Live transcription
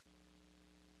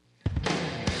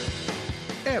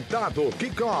É dado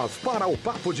kickoff para o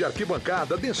papo de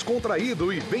arquibancada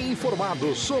descontraído e bem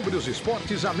informado sobre os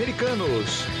esportes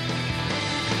americanos.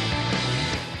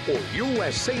 O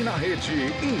USA na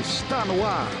Rede está no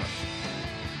ar.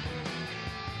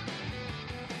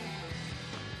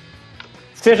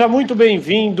 Seja muito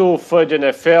bem-vindo, fã de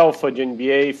NFL, fã de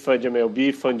NBA, fã de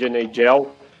MLB, fã de NHL,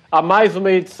 a mais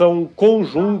uma edição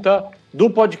conjunta do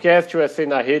podcast USA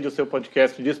na Rede, o seu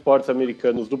podcast de esportes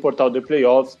americanos do Portal The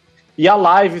Playoffs, e a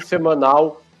live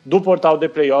semanal do Portal The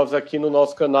Playoffs aqui no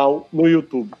nosso canal no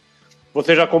YouTube.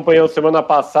 Você já acompanhou semana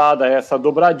passada essa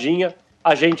dobradinha,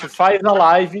 a gente faz a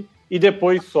live e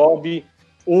depois sobe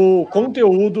o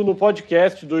conteúdo no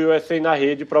podcast do USA na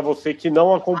Rede para você que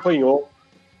não acompanhou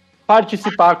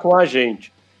participar com a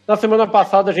gente. Na semana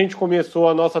passada a gente começou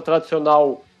a nossa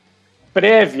tradicional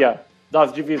prévia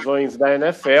das divisões da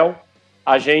NFL.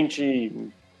 A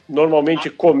gente normalmente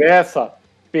começa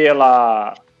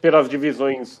pelas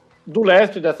divisões do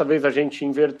leste, dessa vez a gente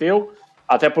inverteu,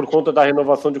 até por conta da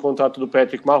renovação de contrato do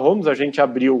Patrick Mahomes. A gente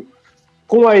abriu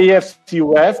com a AFC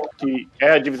West, que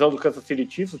é a divisão do Kansas City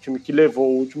Chiefs, o time que levou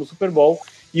o último Super Bowl,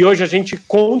 e hoje a gente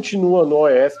continua no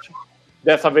oeste,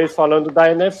 dessa vez falando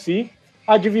da NFC,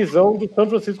 a divisão do San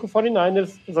Francisco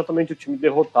 49ers, exatamente o time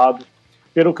derrotado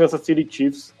pelo Kansas City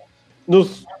Chiefs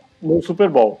no Super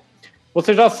Bowl.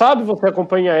 Você já sabe, você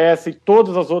acompanha essa e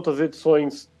todas as outras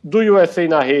edições do USA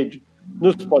na Rede,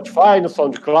 no Spotify, no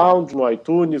SoundCloud, no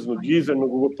iTunes, no Deezer, no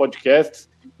Google Podcasts.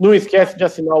 Não esquece de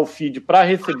assinar o feed para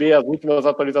receber as últimas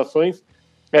atualizações.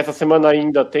 Essa semana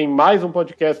ainda tem mais um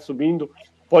podcast subindo,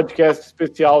 podcast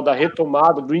especial da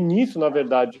retomada, do início, na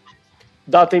verdade,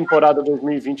 da temporada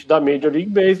 2020 da Major League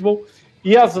Baseball,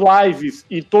 e as lives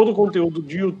e todo o conteúdo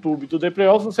de YouTube do The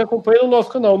Playoffs você acompanha no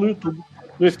nosso canal no YouTube.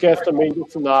 Não esquece também de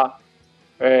assinar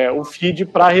o feed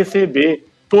para receber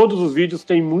todos os vídeos,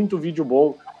 tem muito vídeo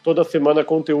bom, toda semana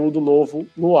conteúdo novo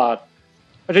no ar.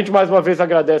 A gente mais uma vez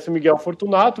agradece o Miguel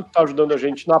Fortunato, que está ajudando a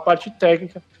gente na parte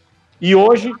técnica, e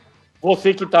hoje,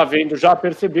 você que está vendo já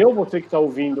percebeu, você que está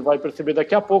ouvindo vai perceber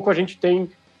daqui a pouco, a gente tem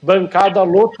bancada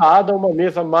lotada, uma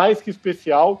mesa mais que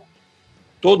especial,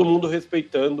 todo mundo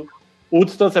respeitando o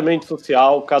distanciamento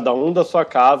social, cada um da sua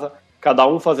casa, cada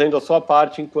um fazendo a sua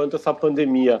parte enquanto essa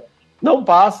pandemia não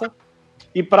passa.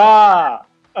 E para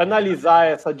analisar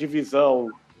essa divisão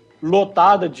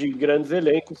lotada de grandes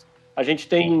elencos, a gente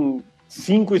tem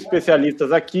 5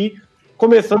 especialistas aqui,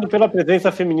 começando pela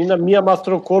presença feminina, Mia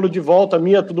Mastrocolo de volta.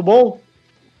 Mia, tudo bom?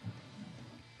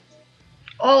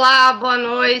 Olá, boa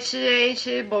noite,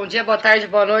 gente. Bom dia, boa tarde,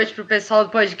 boa noite para o pessoal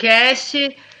do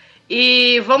podcast.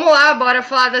 E vamos lá, bora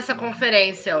falar dessa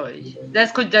conferência hoje.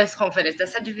 Dessa conferência,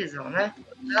 dessa divisão, né?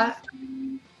 Tá?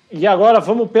 E agora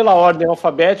vamos pela ordem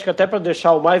alfabética, até para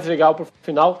deixar o mais legal para o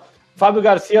final. Fábio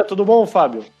Garcia, tudo bom,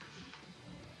 Fábio?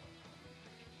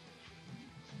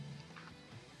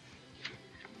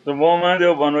 Tudo bom,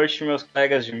 Mandel? Boa noite, meus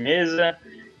colegas de mesa.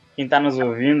 Quem está nos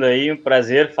ouvindo aí, um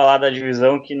prazer falar da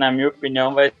divisão que, na minha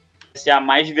opinião, vai ser a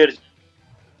mais divertida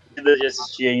de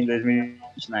assistir aí em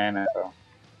 2020 na NFL.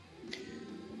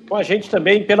 Com a gente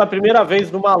também, pela primeira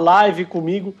vez numa live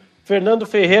comigo, Fernando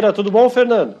Ferreira. Tudo bom,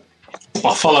 Fernando?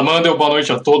 Fala, Mandel. Boa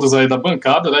noite a todos aí da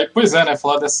bancada. Pois é, né?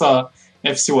 Falar dessa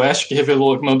NFC West que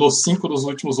mandou 5 dos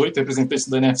últimos 8 representantes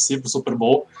da NFC para o Super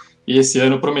Bowl. E esse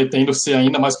ano prometendo ser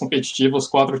ainda mais competitivo, os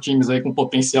 4 times aí com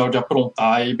potencial de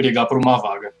aprontar e brigar por uma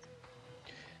vaga.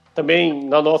 Também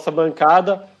na nossa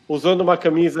bancada, usando uma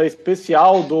camisa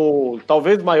especial do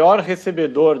talvez maior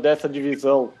recebedor dessa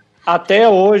divisão até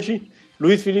hoje,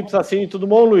 Luiz Felipe Sassini. Tudo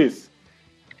bom, Luiz?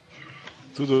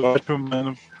 Tudo ótimo,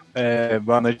 mano.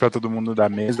 Boa noite para todo mundo da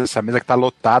mesa. Essa mesa que tá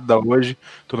lotada hoje,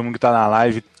 todo mundo que tá na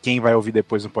live, quem vai ouvir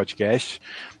depois no podcast.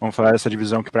 Vamos falar dessa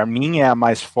divisão que para mim é a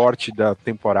mais forte da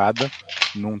temporada.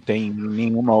 Não tem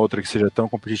nenhuma outra que seja tão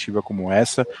competitiva como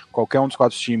essa. Qualquer um dos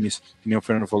 4 times, que nem o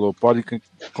Fernando falou, pode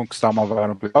conquistar uma vaga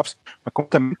no playoffs, mas como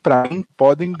também para mim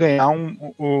podem ganhar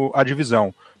a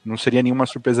divisão. Não seria nenhuma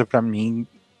surpresa para mim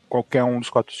qualquer um dos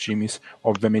 4 times,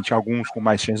 obviamente alguns com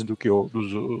mais chance do que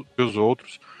os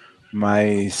outros,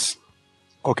 mas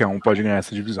qualquer um pode ganhar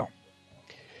essa divisão.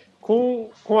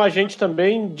 Com a gente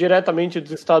também, diretamente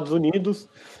dos Estados Unidos,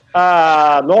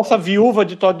 a nossa viúva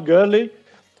de Todd Gurley,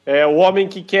 o homem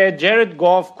que quer Jared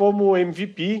Goff como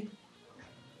MVP,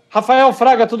 Rafael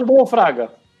Fraga. Tudo bom,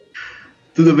 Fraga?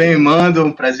 Tudo bem, Mando,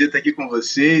 um prazer estar aqui com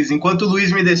vocês. Enquanto o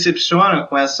Luiz me decepciona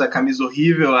com essa camisa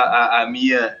horrível, a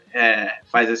Mia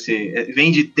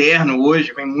vem de terno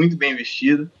hoje, vem muito bem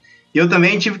vestida. E eu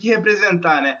também tive que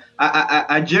representar, né?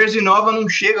 A jersey nova não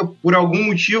chega, por algum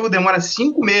motivo, demora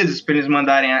 5 meses para eles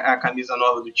mandarem a camisa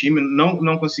nova do time,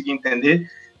 não consegui entender.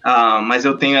 Mas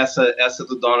eu tenho essa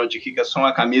do Donald aqui, que é só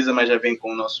uma camisa, mas já vem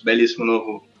com o nosso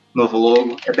belíssimo novo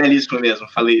logo. É belíssimo mesmo,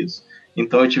 falei isso.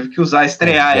 Então eu tive que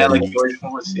estrear ela aqui hoje com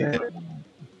você.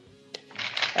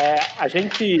 A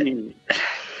gente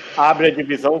abre a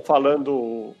divisão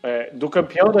falando do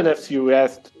campeão da NFC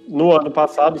West no ano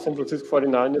passado, São Francisco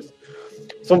 49ers.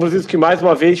 São Francisco que mais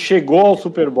uma vez chegou ao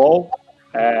Super Bowl,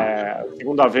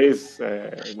 segunda vez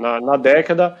na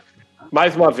década.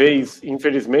 Mais uma vez,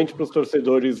 infelizmente, para os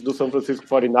torcedores do São Francisco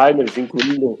 49ers,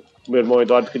 incluindo o meu irmão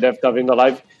Eduardo, que deve estar vendo a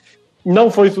live,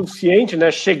 não foi suficiente, né?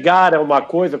 Chegar é uma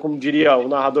coisa, como diria o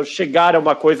narrador, chegar é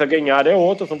uma coisa, ganhar é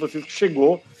outra. O São Francisco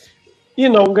chegou e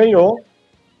não ganhou.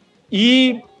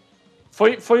 E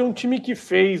foi um time que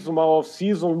fez uma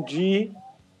off-season de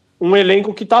um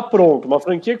elenco que está pronto, uma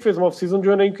franquia que fez uma off-season de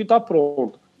um elenco que está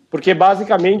pronto. Porque,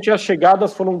 basicamente, as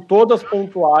chegadas foram todas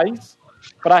pontuais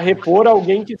para repor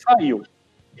alguém que saiu.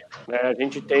 A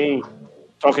gente tem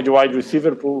troca de wide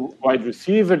receiver por wide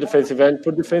receiver, defensive end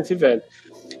por defensive end.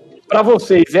 Para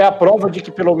vocês, é a prova de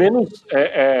que, pelo menos,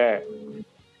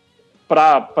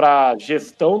 para a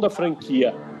gestão da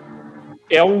franquia,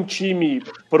 é um time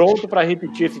pronto para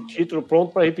repetir esse título,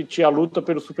 pronto para repetir a luta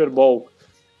pelo Super Bowl,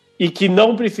 e que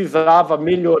não precisava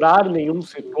melhorar nenhum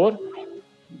setor?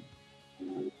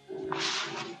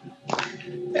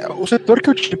 O setor que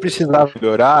o time precisava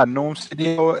melhorar não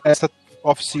seria essa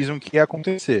off-season que ia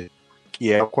acontecer, que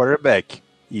é o quarterback.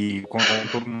 E, como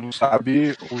todo mundo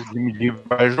sabe, o Jimmy G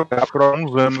vai jogar por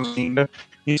alguns anos ainda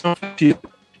em São Francisco.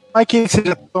 Não é que ele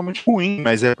seja totalmente ruim,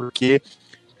 mas é porque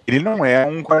ele não é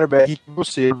um quarterback que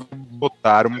você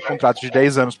botar um contrato de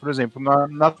 10 anos, por exemplo,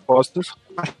 nas costas,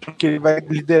 achando que ele vai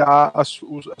liderar a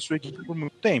sua equipe por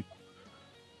muito tempo.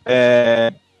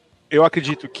 Eu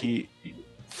acredito que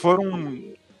foram,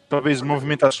 talvez,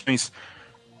 movimentações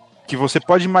que você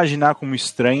pode imaginar como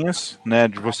estranhas, né?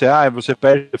 De você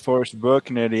perde o Forrest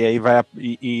Buckner e aí vai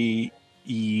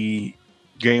e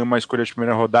ganha uma escolha de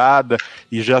primeira rodada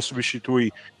e já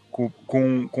substitui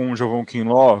com o Javon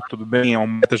Kinlaw. Tudo bem, é um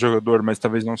meta jogador, mas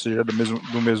talvez não seja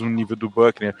do mesmo nível do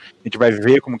Buckner. A gente vai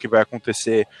ver como que vai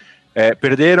acontecer.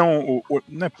 Perderam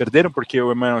porque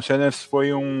o Emmanuel Sanders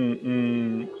foi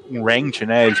um rent,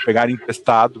 né? Eles pegaram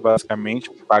emprestado, basicamente,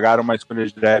 pagaram uma escolha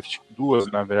de draft, 2,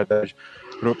 na verdade,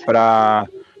 para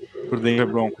o Denver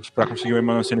Broncos, para conseguir o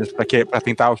Emmanuel Sanders para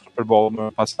tentar o Super Bowl no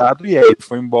ano passado, e aí ele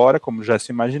foi embora, como já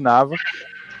se imaginava,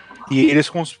 e eles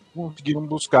conseguiram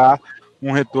buscar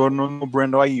um retorno no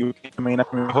Brandon Ayuk também na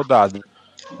primeira rodada.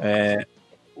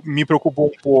 Me preocupou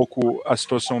um pouco a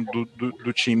situação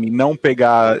do time não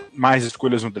pegar mais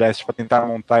escolhas no draft para tentar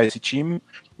montar esse time,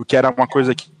 o que era uma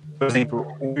coisa que, por exemplo,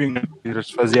 o Patriots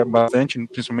fazia bastante,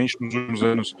 principalmente nos últimos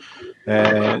anos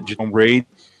de Tom Brady,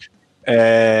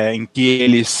 em que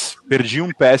eles perdiam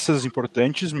peças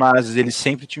importantes, mas eles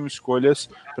sempre tinham escolhas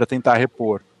para tentar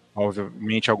repor.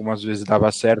 Obviamente, algumas vezes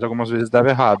dava certo, algumas vezes dava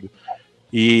errado.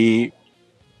 E,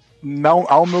 não,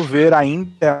 ao meu ver,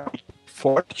 ainda é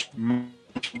forte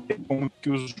como que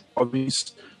os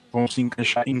jovens vão se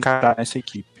encarar nessa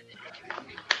equipe.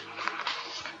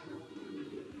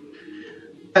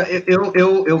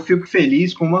 Eu fico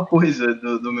feliz com uma coisa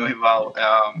do meu rival.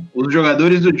 Os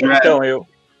jogadores do draft,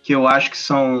 que eu acho que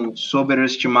são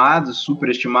superestimados,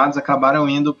 acabaram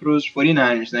indo para os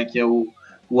 49ers, né? Que é o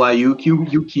Ayuk e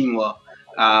o Kinlaw.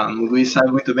 O Luiz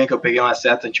sabe muito bem que eu peguei uma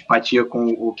certa antipatia com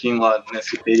o Kinlaw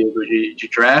nesse período de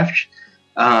draft.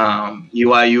 E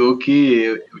o Ayuk,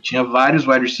 eu tinha vários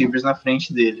wide receivers na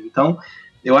frente dele. Então,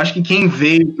 eu acho que quem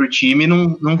veio para o time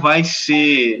não vai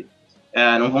ser...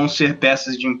 não vão ser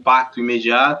peças de impacto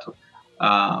imediato.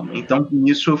 Então, com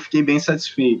isso, eu fiquei bem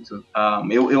satisfeito.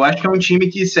 Eu acho que é um time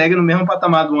que segue no mesmo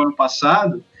patamar do ano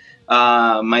passado,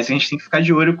 mas a gente tem que ficar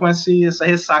de olho com essa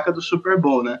ressaca do Super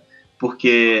Bowl, né?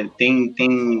 Porque tem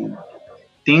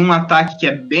um ataque que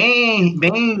é bem,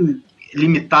 bem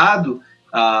limitado,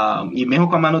 e mesmo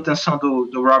com a manutenção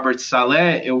do Robert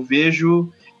Saleh, eu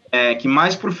vejo que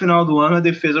mais para o final do ano a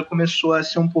defesa começou a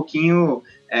ser um pouquinho...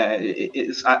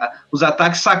 os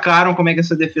ataques sacaram como é que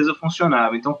essa defesa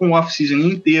funcionava. Então, com o off-season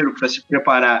inteiro para se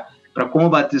preparar para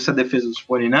combater essa defesa dos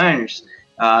 49ers,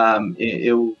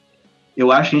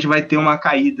 eu acho que a gente vai ter uma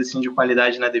caída assim, de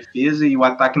qualidade na defesa e o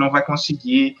ataque não vai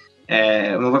conseguir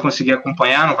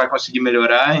acompanhar, não vai conseguir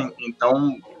melhorar.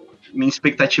 Então, minha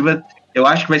expectativa, eu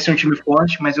acho que vai ser um time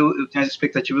forte, mas eu tenho as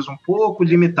expectativas um pouco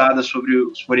limitadas sobre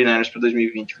os 49ers para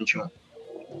 2020-2021.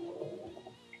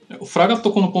 O Fraga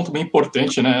tocou num ponto bem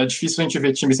importante, né? É difícil a gente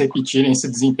ver times repetirem esse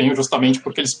desempenho justamente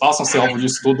porque eles passam a ser alvo de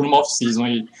estudo numa off-season.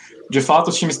 E, de fato,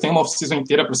 os times têm uma off-season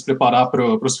inteira para se preparar para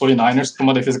os 49ers, para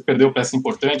uma defesa que perdeu peças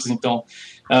importantes. Então,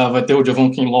 vai ter o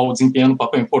Javon Kinlaw desempenhando um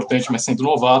papel importante, mas sendo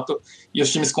novato. E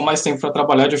os times com mais tempo para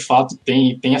trabalhar, de fato,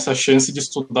 têm essa chance de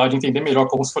estudar, de entender melhor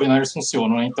como os 49ers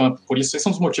funcionam, né? Então, por isso, esse é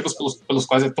um dos motivos pelos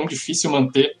quais é tão difícil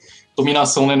manter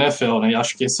dominação na NFL, né? E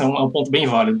acho que esse é um ponto bem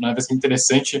válido, né? Vai ser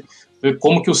interessante ver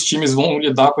como que os times vão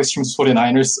lidar com esse time dos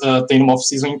 49ers tendo uma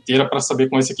off-season inteira para saber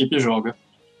como essa equipe joga.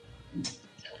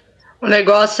 O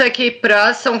negócio é que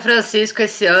para São Francisco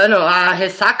esse ano, a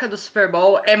ressaca do Super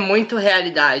Bowl é muito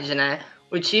realidade, né?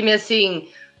 O time, assim,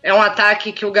 é um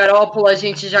ataque que o Garoppolo, a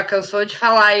gente já cansou de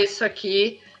falar isso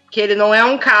aqui, que ele não é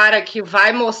um cara que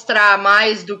vai mostrar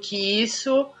mais do que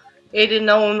isso. Ele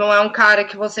não é um cara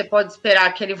que você pode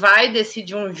esperar que ele vai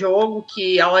decidir um jogo,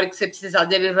 que a hora que você precisar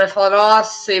dele ele vai falar,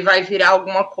 nossa, e vai virar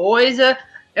alguma coisa.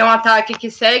 É um ataque que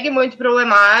segue muito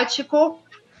problemático.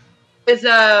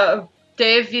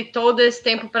 Teve todo esse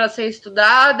tempo para ser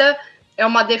estudada. É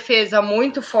uma defesa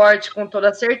muito forte, com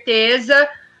toda certeza.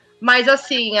 Mas,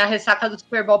 assim, a ressaca do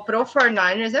Super Bowl pro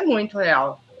 49ers é muito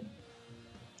real.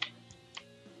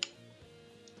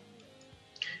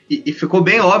 E ficou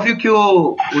bem óbvio que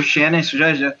o Shannon, isso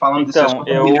já falando então, dessas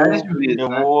coisas milhares de vezes, eu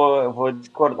né? vou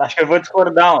discordar. Acho que eu vou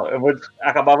discordar.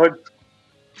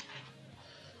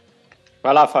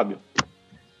 Vai lá, Fábio.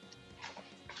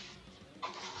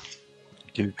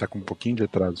 Que ele tá com um pouquinho de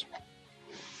atraso.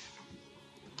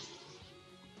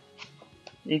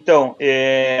 Então,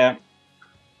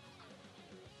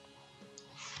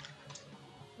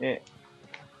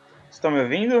 estão me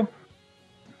ouvindo?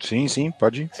 Sim,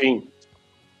 pode ir. Sim.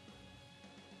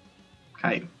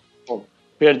 Caiu. Bom,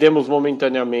 perdemos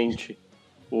momentaneamente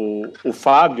o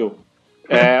Fábio.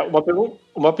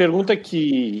 Uma pergunta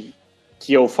que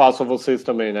eu faço a vocês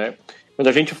também, né? Quando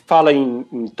a gente fala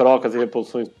em trocas e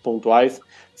reposições pontuais,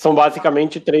 são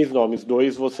basicamente 3 nomes.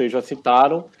 2 vocês já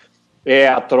citaram. É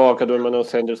a troca do Emmanuel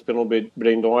Sanders pelo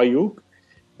Brandon Ayuk.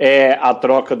 É a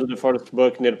troca do DeForest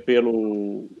Buckner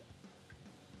pelo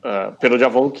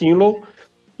Javon Kinlaw.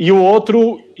 E o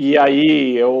outro, e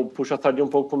aí eu puxo a sardinha um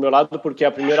pouco pro meu lado, porque é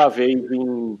a primeira vez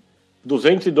em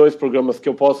 202 programas que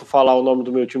eu posso falar o nome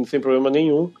do meu time sem problema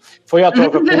nenhum, foi a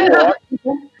troca com o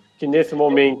Washington, que nesse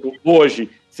momento,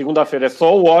 hoje, segunda-feira, é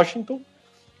só o Washington.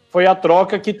 Foi a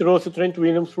troca que trouxe o Trent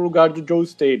Williams para o lugar do Joe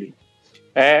Staley.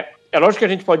 É lógico que a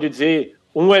gente pode dizer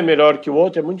um é melhor que o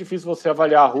outro, é muito difícil você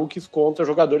avaliar rookies contra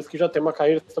jogadores que já têm uma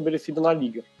carreira estabelecida na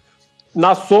liga.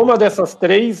 Na soma dessas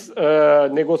 3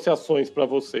 negociações para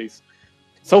vocês,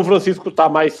 São Francisco está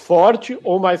mais forte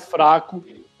ou mais fraco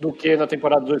do que na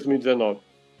temporada de 2019?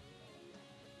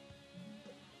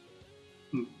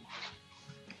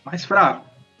 Mais fraco.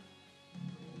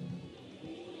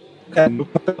 No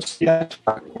papel sim é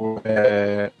fraco.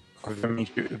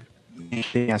 Obviamente, a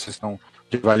gente tem essa questão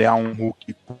de avaliar um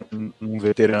rookie com um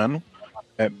veterano,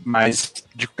 mas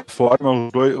de qualquer forma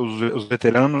os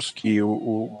veteranos que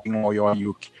o Kinlaw e o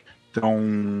Ayuk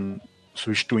estão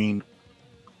substituindo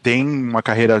têm uma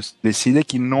carreira estabelecida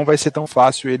que não vai ser tão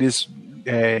fácil eles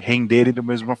renderem da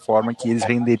mesma forma que eles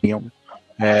renderiam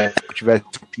se tivessem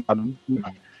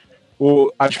continuado.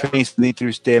 A diferença entre o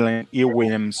Staley e o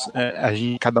Williams,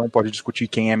 cada um pode discutir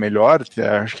quem é melhor.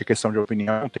 Acho que é questão de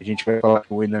opinião. Tem gente que vai falar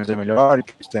que o Williams é melhor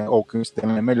ou que o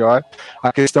Staley é melhor.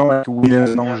 A questão é que o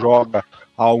Williams não joga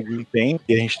há algum tempo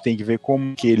e a gente tem que ver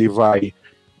como que ele vai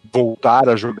voltar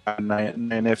a jogar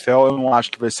na NFL. Eu não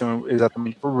acho que vai ser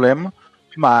exatamente um problema,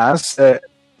 mas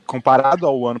comparado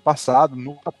ao ano passado,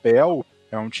 no papel,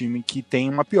 é um time que tem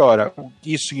uma piora.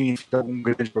 Isso significa algum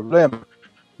grande problema?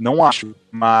 Não acho,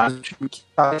 mas o time que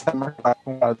está marcado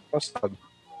comparado ao passado.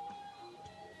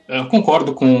 Eu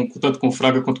concordo tanto com o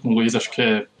Fraga quanto com o Luiz. Acho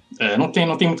que não tem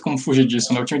muito como fugir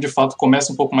disso, né? O time de fato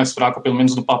começa um pouco mais fraco, pelo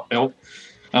menos no papel,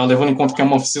 levando em conta que é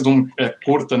uma off-season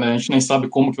curta, né? A gente nem sabe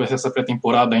como que vai ser essa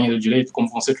pré-temporada ainda direito, como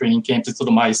vão ser training camps e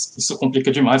tudo mais. Isso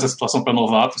complica demais a situação para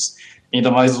novatos, ainda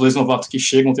mais os 2 novatos que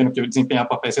chegam tendo que desempenhar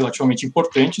papéis relativamente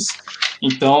importantes.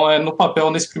 Então, no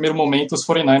papel, nesse primeiro momento, os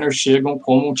 49ers chegam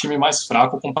como um time mais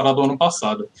fraco comparado ao ano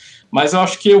passado. Mas eu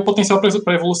acho que o potencial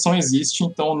para evolução existe,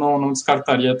 então não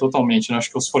descartaria totalmente, né? Acho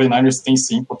que os 49ers têm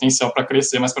sim potencial para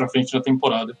crescer mais para frente na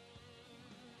temporada.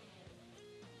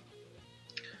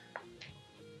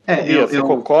 Você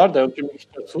concorda? É um time que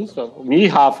te assusta? O Mi e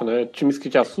Rafa, né? Times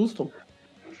que te assustam?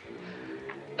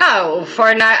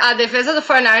 A defesa do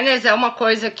 49ers é uma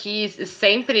coisa que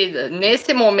sempre,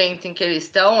 nesse momento em que eles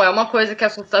estão, é uma coisa que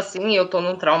assusta sim. Eu tô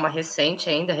num trauma recente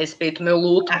ainda, respeito meu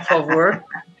luto, por favor.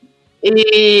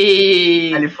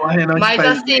 Califórnia não mas te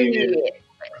faz assim, bem.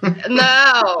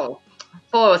 Não,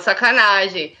 pô,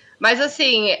 sacanagem. Mas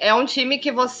assim, é um time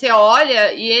que você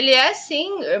olha e ele é sim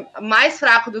mais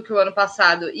fraco do que o ano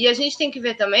passado. E a gente tem que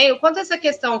ver também o quanto essa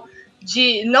questão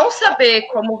de não saber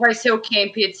como vai ser o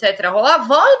camp, etc., rolar,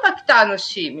 vão impactar nos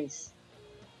times.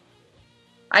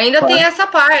 Ainda tem essa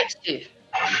parte.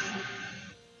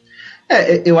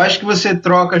 Eu acho que você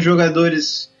troca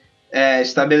jogadores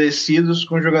estabelecidos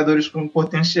com jogadores com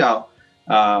potencial.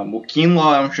 O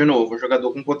Kinlaw é de novo, um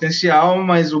jogador com potencial,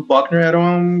 mas o Buckner era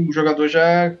um jogador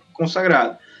já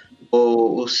consagrado.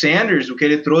 O Sanders, o que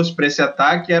ele trouxe para esse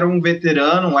ataque era um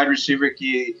veterano, um wide receiver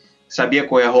que sabia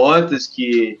correr rotas,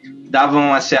 que dava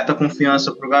uma certa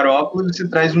confiança para o Garoppolo, e você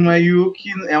traz um Ayuk que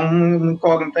é um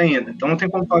incógnito ainda. Então não tem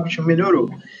como falar que o time melhorou.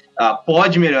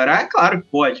 Pode melhorar? Claro que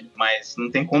pode, mas não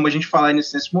tem como a gente falar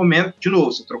nisso nesse momento. De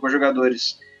novo, você trocou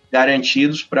jogadores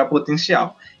garantidos para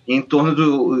potencial. Em torno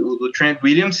do Trent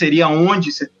Williams seria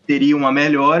onde você teria uma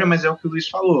melhora, mas é o que o Luiz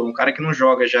falou, um cara que não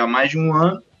joga já há mais de um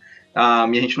ano,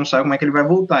 e a gente não sabe como é que ele vai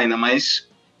voltar, ainda mais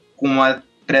com uma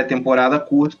pré-temporada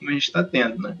curta como a gente está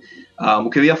tendo, né? O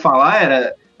que eu ia falar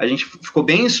era, a gente ficou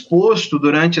bem exposto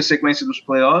durante a sequência dos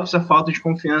playoffs a falta de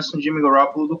confiança no Jimmy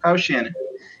Garoppolo do Kyle Shanahan.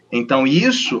 Então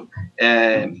isso,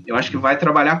 eu acho que vai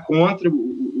trabalhar contra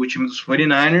o time dos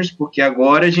 49ers, porque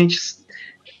agora a gente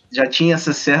já tinha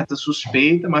essa certa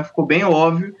suspeita, mas ficou bem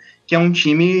óbvio que é um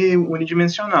time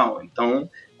unidimensional. Então,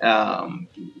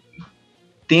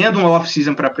 tendo uma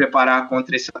off-season para preparar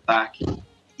contra esse ataque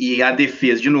e a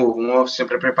defesa, de novo, uma off-season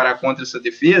para preparar contra essa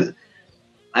defesa,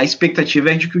 a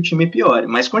expectativa é de que o time piore.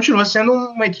 Mas continua sendo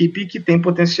uma equipe que tem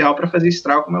potencial para fazer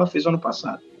estrago como ela fez no ano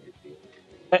passado.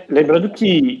 Lembrando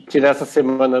que nessa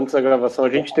semana antes da gravação a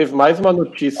gente teve mais uma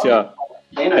notícia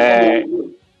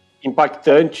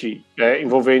impactante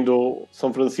envolvendo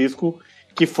São Francisco,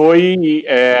 que foi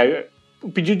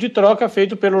o pedido de troca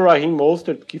feito pelo Raheem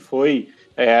Mostert, que foi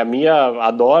a minha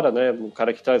adora, né, um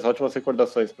cara que traz ótimas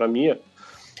recordações para mim,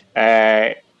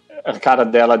 a cara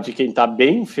dela de quem tá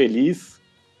bem feliz.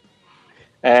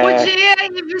 Podia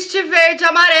ir vestir verde e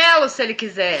amarelo se ele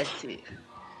quisesse.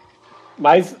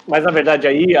 Mas na verdade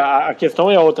aí a questão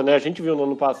é outra, né? A gente viu no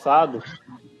ano passado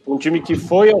um time que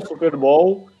foi ao Super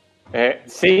Bowl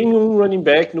sem um running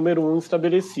back número 1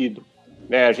 estabelecido.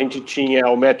 A gente tinha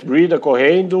o Matt Breida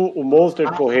correndo, o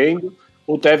Mostert correndo,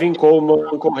 o Tevin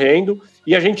Coleman correndo,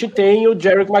 e a gente tem o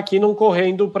Jerick McKinnon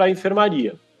correndo para a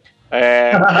enfermaria.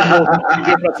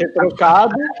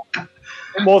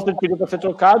 O Mostert pediu para ser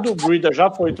trocado, o Breida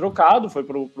já foi trocado, foi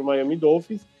para o Miami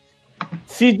Dolphins.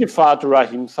 Se de fato o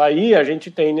Raheem sair, a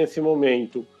gente tem nesse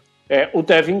momento o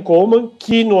Tevin Coleman,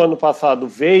 que no ano passado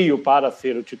veio para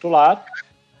ser o titular,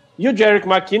 e o Jerick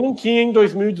McKinnon, que em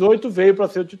 2018 veio para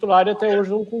ser o titular e até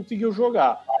hoje não conseguiu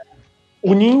jogar.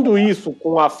 Unindo isso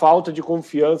com a falta de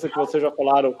confiança que vocês já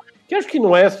falaram, que acho que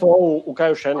não é só o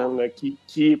Kyle Shanahan, né,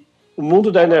 que o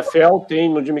mundo da NFL tem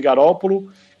no Jimmy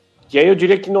Garoppolo, que aí eu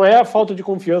diria que não é a falta de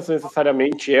confiança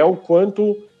necessariamente, é o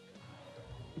quanto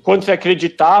se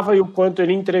acreditava e o quanto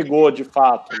ele entregou de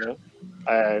fato, né?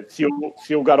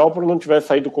 Se o Garoppolo não tivesse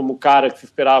saído como o cara que se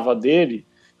esperava dele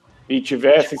e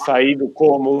tivesse saído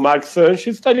como o Mark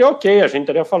Sanchez, estaria ok, a gente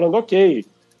estaria falando ok,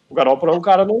 o Garoppolo é um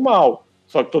cara normal,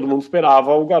 só que todo mundo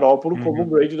esperava o Garoppolo como o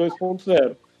Brady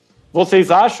 2.0.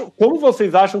 Como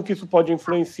vocês acham que isso pode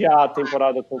influenciar a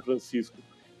temporada de São Francisco?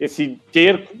 Esse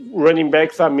ter running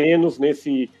backs a menos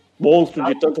nesse monstro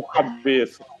de tantas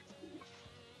cabeças?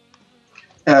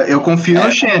 Eu confio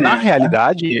no Shanahan. Na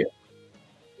realidade,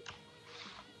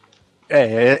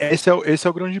 esse é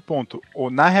o grande ponto.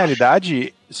 Na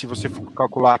realidade, se você for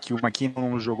calcular que o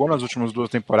McKinnon jogou nas últimas 2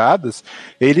 temporadas,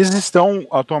 eles estão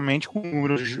atualmente com um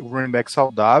número de running backs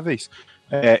saudáveis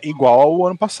igual ao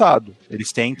ano passado.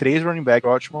 Eles têm 3 running backs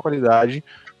de ótima qualidade,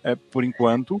 por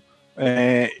enquanto,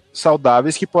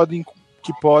 saudáveis que podem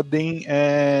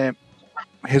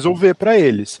resolver para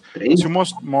eles.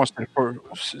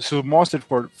 Se o Mostert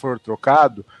for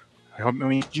trocado,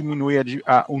 realmente diminui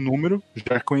o número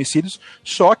já conhecidos,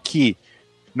 só que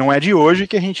não é de hoje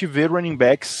que a gente vê running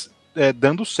backs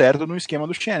dando certo no esquema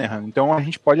do Shanahan. Então a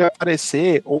gente pode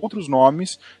aparecer outros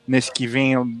nomes nesse que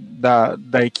venham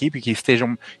da equipe, que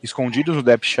estejam escondidos no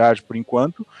depth chart por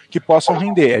enquanto, que possam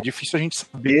render. É difícil a gente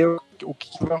saber o que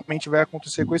realmente vai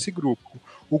acontecer com esse grupo.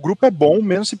 O grupo é bom,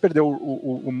 mesmo se perder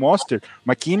o Mostert,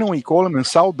 McKinnon e Coleman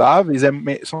saudáveis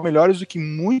são melhores do que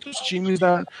muitos times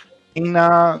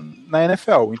na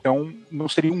NFL. Então não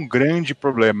seria um grande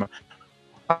problema.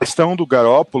 A questão do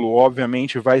Garoppolo,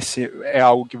 obviamente, é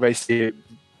algo que vai ser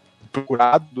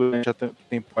procurado durante a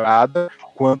temporada,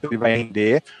 quanto ele vai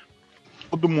render.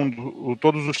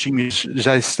 todos os times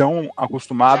já estão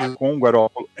acostumados com o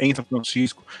Garoppolo em São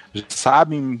Francisco, já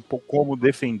sabem um pouco como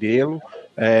defendê-lo,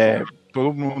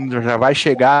 todo mundo já vai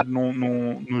chegar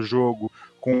no jogo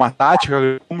com uma tática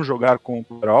de como jogar com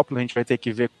o Garoppolo. A gente vai ter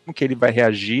que ver como que ele vai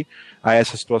reagir a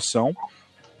essa situação,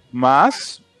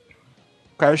 mas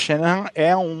o Kyle Shanahan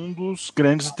é um dos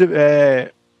grandes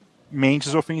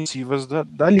mentes ofensivas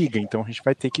da liga, então a gente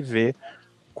vai ter que ver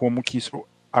como que isso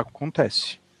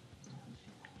acontece.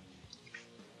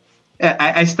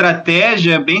 A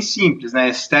estratégia é bem simples, né?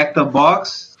 Stack the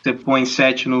box, você põe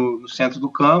 7 no centro do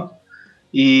campo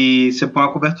e você põe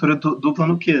uma cobertura dupla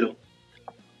no Kittle.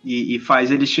 E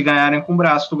faz eles te ganharem com o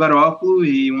braço do Garoppolo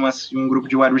e um grupo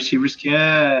de wide receivers que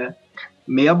é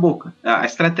meia boca. A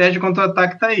estratégia contra o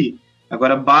ataque tá aí.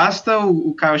 Agora basta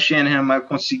o Kyle Shanahan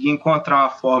conseguir encontrar uma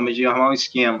forma de armar um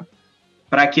esquema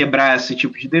para quebrar esse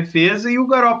tipo de defesa e o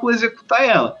Garoppolo executar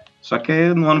ela. Só que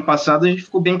no ano passado a gente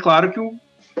ficou bem claro que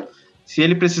se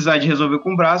ele precisar de resolver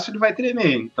com o braço, ele vai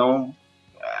tremer. Então,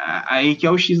 aí que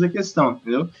é o X da questão,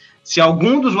 entendeu? Se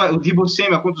algum dos... O Deebo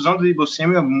Samuel, a contusão do Deebo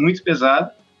Samuel é muito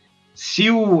pesada. Se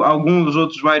algum dos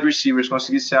outros wide receivers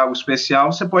conseguir ser algo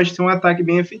especial, você pode ter um ataque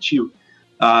bem efetivo.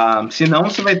 Senão,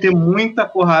 você vai ter muita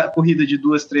corrida de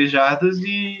 2-3 jardas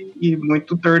e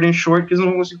muito third and short que eles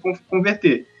não vão conseguir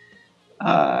converter.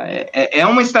 É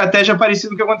uma estratégia parecida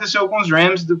com o que aconteceu com os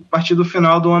Rams a partir do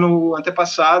final do ano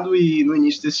antepassado e no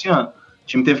início desse ano. O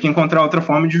time teve que encontrar outra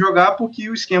forma de jogar porque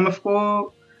o esquema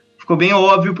ficou bem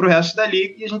óbvio para o resto da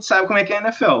liga e a gente sabe como é que é a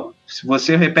NFL. Se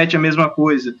você repete a mesma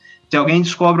coisa, se alguém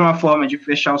descobre uma forma de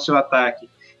fechar o seu ataque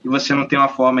e você não tem uma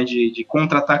forma de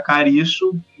contra-atacar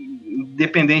isso,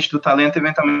 independente do talento,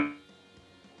 eventualmente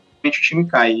o time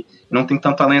cai. Não tem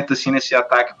tanto talento assim nesse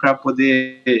ataque para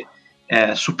poder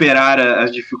superar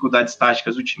as dificuldades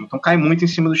táticas do time. Então cai muito em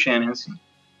cima do Shanahan, assim.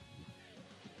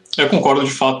 Eu concordo,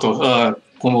 de fato.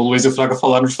 Como o Luiz e o Fraga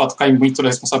falaram, de fato cai muito da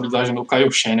responsabilidade no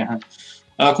Kyle Shanahan.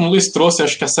 Como o Luiz trouxe,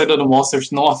 acho que a saída do Mostert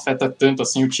não afeta tanto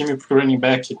assim o time, porque o running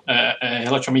back é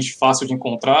relativamente fácil de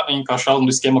encontrar, e encaixá-lo no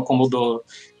esquema como o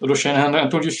do Shanahan não é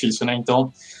tão difícil, né?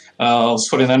 Então, os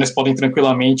 49ers podem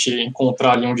tranquilamente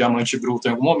encontrar ali um diamante bruto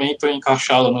em algum momento e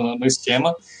encaixá-lo no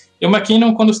esquema. E o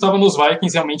McKinnon, quando estava nos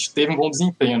Vikings, realmente teve um bom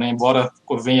desempenho, né? Embora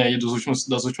venha aí das últimas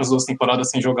 2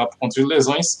 temporadas sem jogar por conta de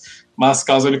lesões, mas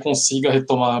caso ele consiga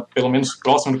retomar pelo menos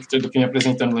próximo do que vem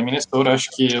apresentando na Minnesota,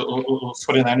 acho que os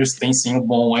 49ers têm sim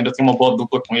ainda tem uma boa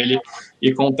dupla com ele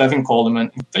e com o Tevin Coleman.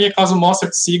 Então, e caso o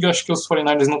Mostert siga, acho que os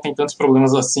 49ers não têm tantos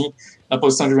problemas assim na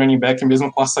posição de running back,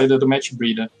 mesmo com a saída do Matt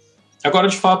Breida. Agora,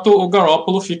 de fato, o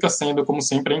Garoppolo fica sendo, como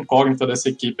sempre, a incógnita dessa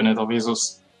equipe, né? Talvez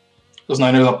os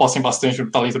Niners apostem bastante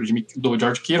no talento do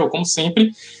George Kittle, como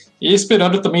sempre, e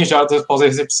esperando também já após a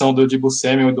recepção do Deebo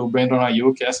Samuel e do Brandon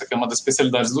Ayuk, essa que é uma das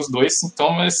especialidades dos dois.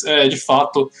 Então, mas de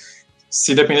fato,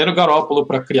 se depender do Garoppolo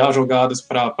para criar jogadas,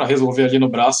 para resolver ali no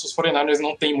braço, os 49ers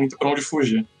não tem muito para onde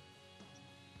fugir.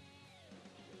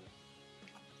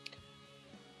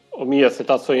 Ô Mia, você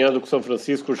está sonhando com o São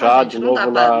Francisco já de novo?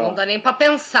 Não dá nem para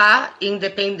pensar em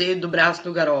depender do braço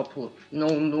do Garoppolo.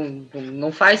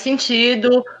 Não faz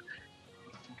sentido.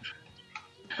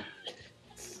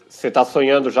 Você está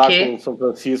sonhando já com o São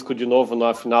Francisco de novo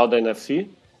na final da NFC?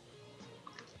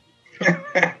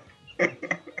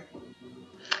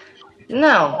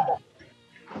 Não.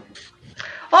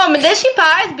 Me deixa em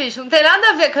paz, bicho. Não tem nada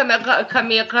a ver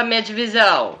com a minha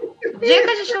divisão. O dia que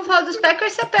a gente não fala dos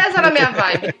Packers, você pesa na minha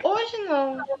vibe. Hoje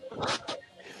não.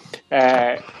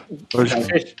 Hoje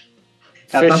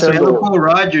ela tá sonhando com o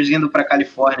Rodgers indo pra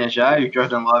Califórnia já e o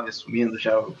Jordan Love assumindo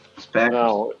já os Packers.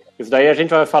 Não, isso daí a gente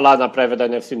vai falar na prévia da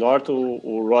NFC Norte.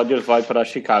 O Rodgers vai para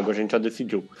Chicago, a gente já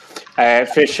decidiu.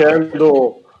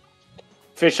 Fechando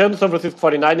o São Francisco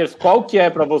 49ers, qual que é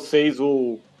para vocês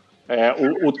o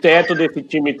teto desse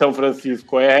time São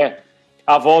Francisco? É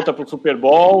a volta para o Super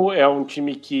Bowl? É um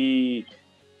time que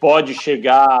pode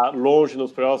chegar longe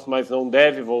nos playoffs, mas não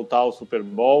deve voltar ao Super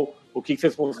Bowl? O que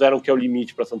vocês consideram que é o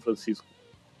limite para São Francisco?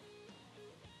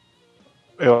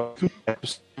 Eu acho que é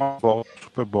uma volta ao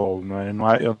Super Bowl.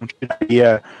 Eu não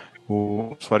tiraria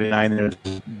os 49ers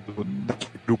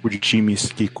daquele grupo de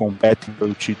times que competem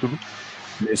pelo título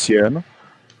nesse ano.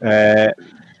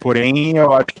 Porém,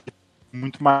 eu acho que é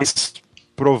muito mais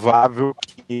provável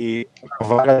que a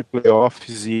vaga de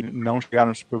playoffs e não chegar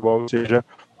no Super Bowl seja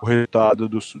o resultado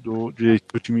do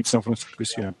time de São Francisco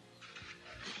esse ano.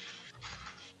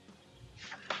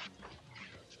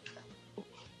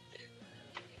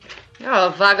 A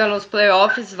vaga nos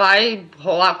playoffs vai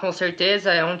rolar com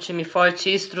certeza. É um time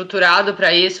forte e estruturado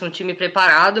para isso, um time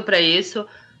preparado para isso.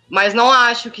 Mas não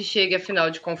acho que chegue a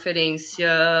final de conferência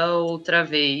outra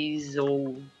vez,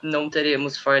 ou não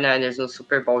teremos 49ers no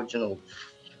Super Bowl de novo.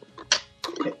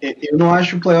 Eu não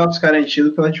acho o playoffs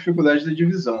garantido pela dificuldade da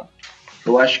divisão.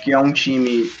 Eu acho que é um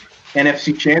time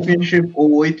NFC Championship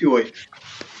ou 8-8.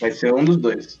 Vai ser um dos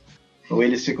dois. Ou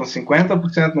eles ficam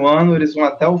 50% no ano, ou eles vão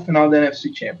até o final da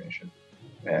NFC Championship.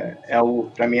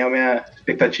 Pra mim é a minha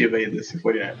expectativa aí desse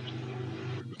 49ers.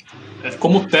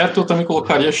 Como teto, eu também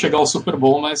colocaria chegar ao Super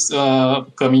Bowl, mas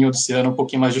o caminho desse ano é um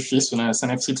pouquinho mais difícil, né? Essa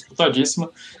NFC disputadíssima,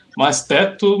 mas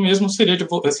teto mesmo seria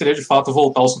de fato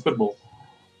voltar ao Super Bowl.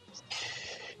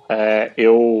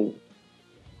 Eu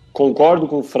concordo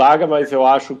com o Fraga, mas eu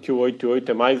acho que o 8-8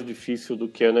 é mais difícil do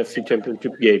que a NFC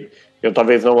Championship Game. Eu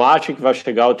talvez não ache que vai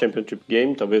chegar ao Championship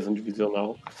Game, talvez no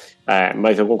divisional,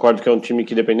 mas eu concordo que é um time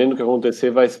que, dependendo do que acontecer,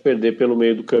 vai se perder pelo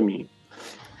meio do caminho.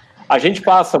 A gente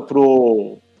passa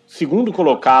pro segundo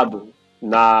colocado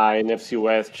na NFC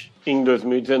West em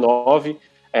 2019,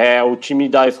 o time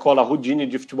da escola Houdini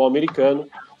de futebol americano,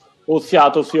 o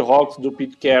Seattle Seahawks, do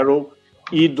Pete Carroll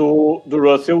e do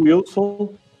Russell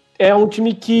Wilson. É um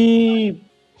time que,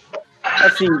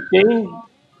 assim, tem,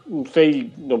 não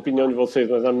sei na opinião de vocês,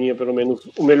 mas na minha, pelo menos,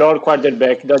 o melhor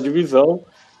quarterback da divisão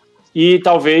e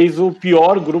talvez o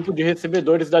pior grupo de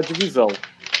recebedores da divisão.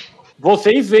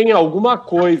 Vocês veem alguma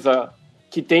coisa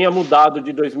que tenha mudado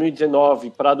de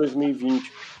 2019 para 2020,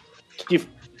 que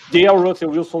dê ao Russell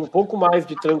Wilson um pouco mais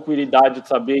de tranquilidade de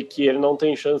saber que ele não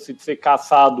tem chance de ser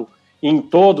caçado em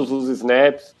todos os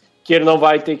snaps, que ele não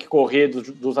vai ter que correr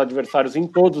dos adversários em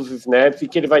todos os snaps e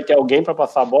que ele vai ter alguém para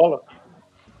passar a bola?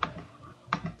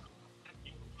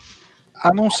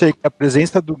 A não ser que a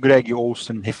presença do Greg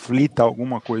Olsen reflita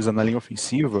alguma coisa na linha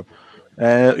ofensiva,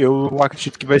 eu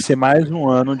acredito que vai ser mais um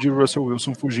ano de Russell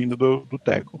Wilson fugindo do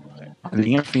tackle. A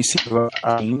linha ofensiva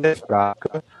ainda é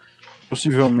fraca,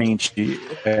 possivelmente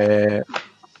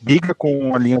briga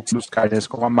com a linha dos Cardinals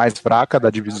como a mais fraca da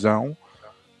divisão,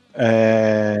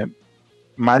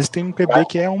 mas tem um QB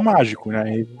que é um mágico,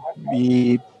 né?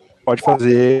 E pode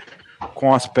fazer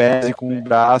com as pés e com o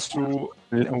braço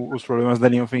os problemas da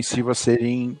linha ofensiva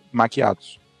serem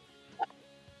maquiados.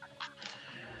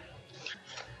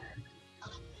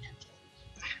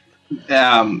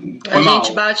 A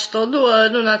gente bate todo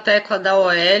ano na tecla da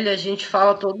OL, a gente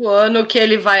fala todo ano que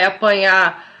ele vai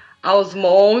apanhar aos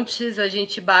montes, a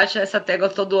gente bate nessa tecla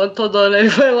todo ano ele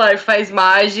vai lá e faz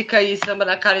mágica e samba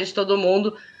na cara de todo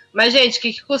mundo. Mas, gente, o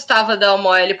que custava dar uma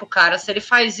OL pro cara? Se ele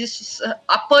faz isso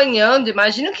apanhando,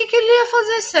 imagina o que ele ia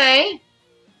fazer sem.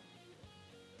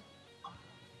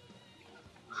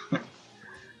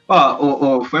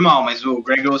 Foi mal, mas o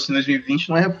Greg Olsen em 2020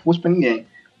 não é reforço para ninguém.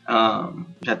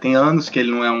 Já tem anos que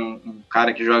ele não é um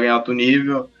cara que joga em alto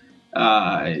nível.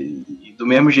 E do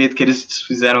mesmo jeito que eles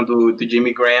fizeram do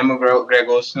Jimmy Graham, o Greg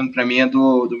Olsen, para mim, é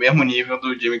do mesmo nível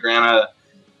do Jimmy Graham há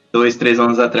 2-3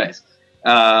 anos atrás.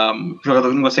 O jogador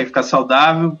que não consegue ficar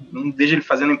saudável, não vejo ele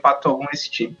fazendo impacto algum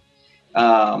nesse time.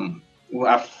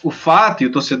 O fato, e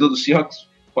o torcedor do Seahawks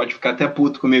pode ficar até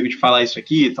puto comigo de falar isso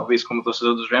aqui, talvez como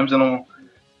torcedor dos Rams eu não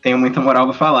tenho muita moral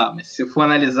para falar, mas se eu for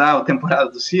analisar a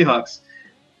temporada do Seahawks,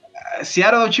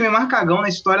 Seattle é o time mais cagão na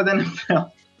história da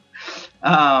NFL.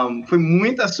 Foi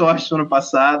muita sorte no ano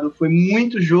passado, foi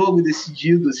muito jogo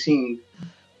decidido assim,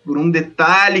 por um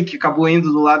detalhe que acabou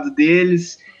indo do lado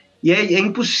deles, e é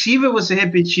impossível você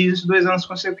repetir isso 2 anos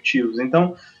consecutivos.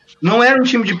 Então, não era um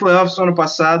time de playoffs no ano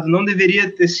passado, não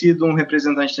deveria ter sido um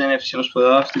representante da NFC nos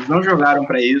playoffs, eles não jogaram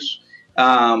para isso,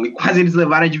 e quase eles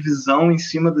levaram a divisão em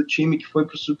cima do time que foi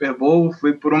para o Super Bowl,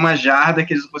 foi por uma jarda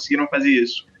que eles conseguiram fazer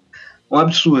isso. Um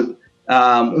absurdo.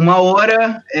 Uma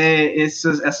hora,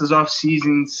 essas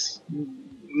off-seasons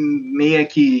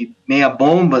meia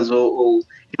bombas ou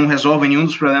não resolvem nenhum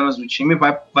dos problemas do time,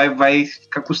 vai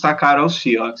custar caro aos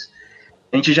Seahawks.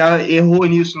 A gente já errou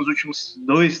nisso nos últimos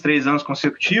 2-3 anos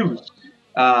consecutivos,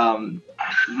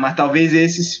 mas talvez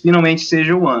esse finalmente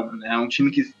seja o ano, né? É um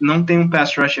time que não tem um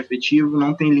pass rush efetivo,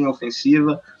 não tem linha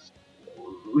ofensiva,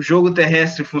 o jogo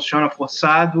terrestre funciona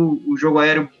forçado, o jogo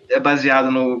aéreo é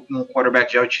baseado no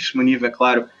quarterback de altíssimo nível, é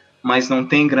claro, mas não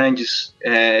tem grandes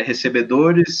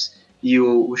recebedores, e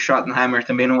o Schottenheimer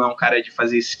também não é um cara de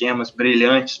fazer esquemas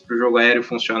brilhantes para o jogo aéreo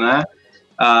funcionar.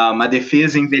 Uma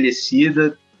defesa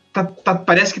envelhecida,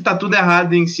 parece que está tudo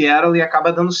errado em Seattle e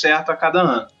acaba dando certo a cada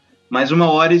ano. Mas uma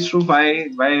hora isso vai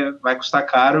custar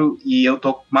caro, e eu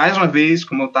tô, mais uma vez,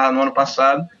 como eu estava no ano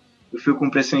passado, eu fico com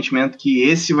o pressentimento que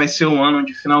esse vai ser o ano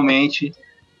onde finalmente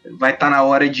vai estar na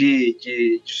hora de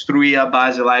destruir a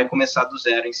base lá e começar do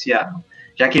zero em Seattle.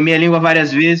 Já queimei a língua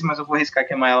várias vezes, mas eu vou arriscar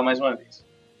queimar ela mais uma vez.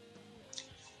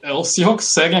 Os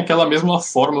Seahawks seguem aquela mesma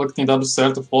fórmula que tem dado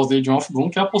certo pós-Adrian Bloom,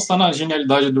 que é apostar na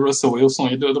genialidade do Russell Wilson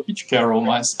e do Pete Carroll,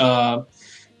 mas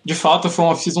de fato foi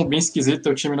uma season bem esquisita,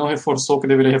 o time não reforçou o que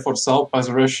deveria reforçar, o pass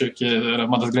rush, que era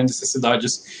uma das grandes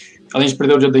necessidades, além de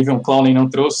perder o Jadeveon Clowney, não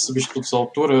trouxe substitutos à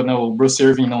altura, né? O Bruce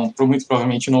Irvin muito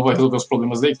provavelmente não vai resolver os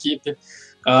problemas da equipe,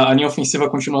 a linha ofensiva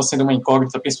continua sendo uma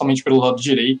incógnita, principalmente pelo lado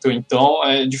direito, então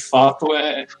de fato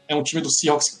é um time do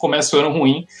Seahawks que começa o ano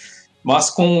ruim,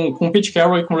 mas com o Pete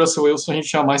Carroll e com o Russell Wilson a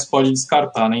gente jamais pode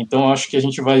descartar, né? Então eu acho que a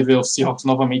gente vai ver o Seahawks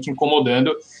novamente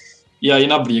incomodando e aí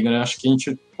na briga, né? Acho que a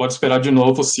gente pode esperar de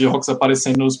novo o Seahawks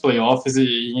aparecendo nos playoffs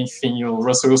e enfim, o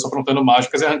Russell Wilson aprontando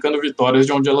mágicas e arrancando vitórias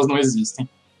de onde elas não existem.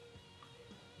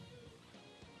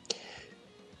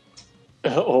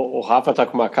 O Rafa tá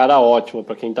com uma cara ótima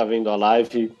para quem tá vendo a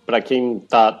live, para quem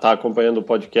tá acompanhando o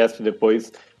podcast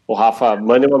depois, o Rafa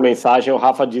manda uma mensagem, o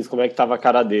Rafa diz como é que tava a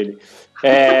cara dele.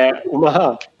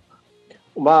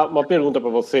 Uma pergunta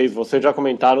para vocês já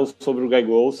comentaram sobre o Greg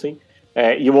Olsen,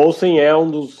 e o Olsen é um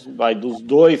dos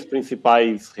dois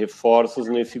principais reforços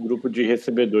nesse grupo de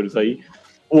recebedores aí.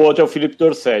 O outro é o Philip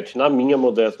Dorsett. Na minha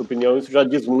modesta opinião, isso já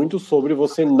diz muito sobre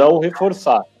você não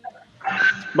reforçar.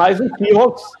 Mas o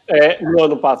Seahawks, no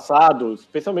ano passado,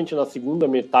 especialmente na segunda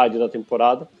metade da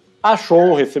temporada, achou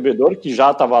um recebedor que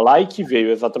já estava lá e que veio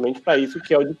exatamente para isso,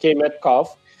 que é o DK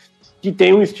Metcalf, que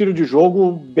tem um estilo de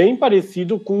jogo bem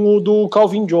parecido com o do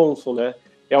Calvin Johnson, né?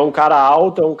 É um cara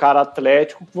alto, é um cara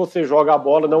atlético, que você joga a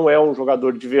bola, não é um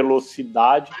jogador de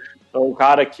velocidade, é um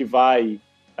cara que vai...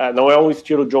 não é um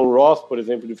estilo John Ross, por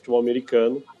exemplo, de futebol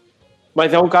americano,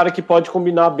 mas é um cara que pode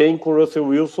combinar bem com o Russell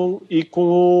Wilson e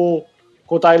com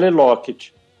o Tyler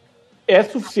Lockett. É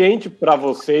suficiente para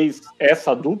vocês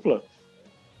essa dupla?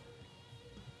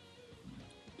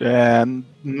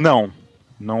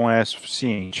 Não é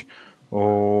suficiente.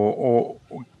 O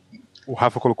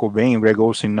Rafa colocou bem, o Greg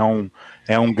Olsen não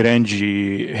é um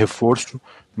grande reforço,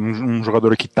 um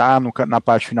jogador que está na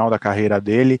parte final da carreira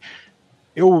dele.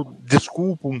 Eu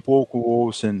desculpo um pouco o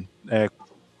Olsen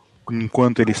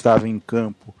enquanto ele estava em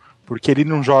campo, porque ele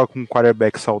não joga com um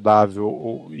quarterback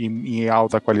saudável em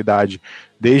alta qualidade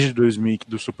desde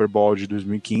do Super Bowl de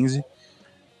 2015.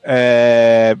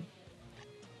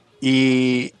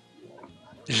 E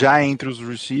já entre os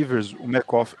receivers, o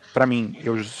Metcalf, para mim,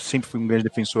 eu sempre fui um grande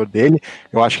defensor dele.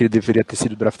 Eu acho que ele deveria ter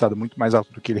sido draftado muito mais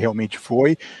alto do que ele realmente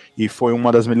foi, e foi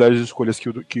uma das melhores escolhas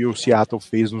que o Seattle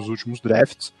fez nos últimos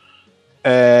drafts.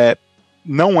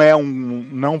 Não é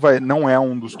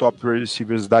um dos top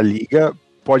receivers da liga,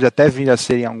 pode até vir a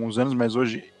ser em alguns anos, mas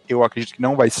hoje eu acredito que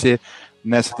não vai ser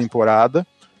nessa temporada.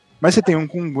 Mas você tem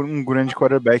um grande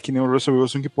quarterback, nem o Russell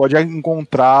Wilson, que pode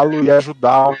encontrá-lo e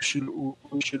ajudar o estilo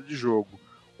de jogo.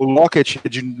 O Lockett é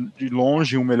de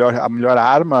longe a melhor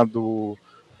arma do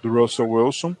Russell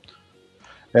Wilson.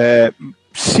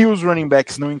 Se os running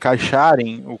backs não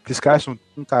encaixarem, o Chris Carson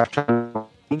encaixar,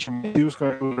 se os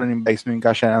running backs não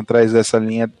encaixarem atrás dessa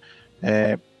linha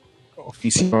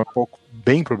ofensiva um pouco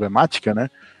bem problemática, né?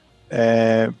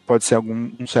 Pode ser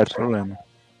um certo problema.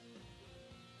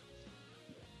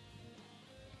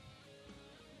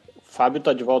 Fábio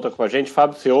está de volta com a gente.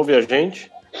 Fábio, você ouve a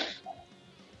gente?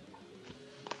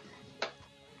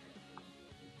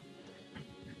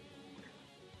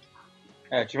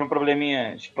 Tive um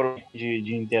probleminha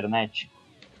de internet.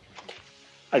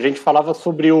 A gente falava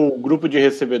sobre o grupo de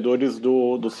recebedores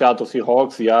do Seattle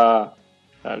Seahawks e a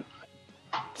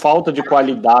falta de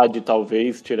qualidade,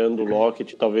 talvez, tirando o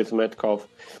Lockett, talvez o Metcalf.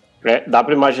 Dá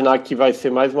para imaginar que vai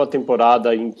ser mais uma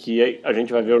temporada em que a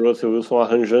gente vai ver o Russell Wilson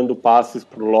arranjando passes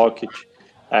para o Lockett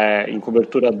em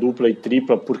cobertura dupla e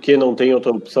tripla, porque não tem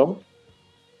outra opção?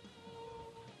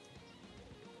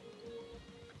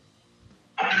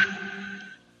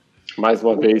 Mais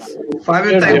uma vez. O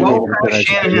Fábio tá igual o Kyle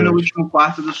Shanahan no último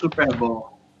quarto do Super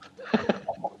Bowl.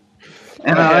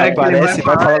 Na hora que ele vai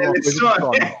falar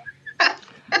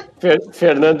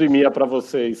Fernando e Mia, para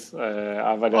vocês,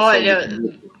 a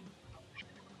avaliação.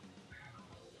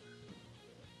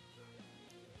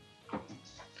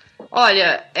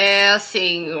 Olha,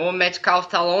 assim, o Metcalf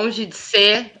tá longe de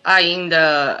ser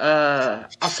ainda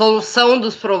a solução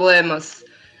dos problemas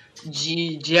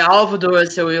de alvo do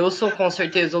Russell Wilson. Com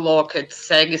certeza o Lockett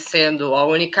segue sendo a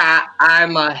única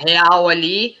arma real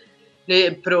ali,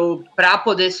 né, para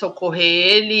poder socorrer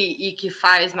ele e que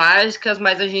faz mágicas,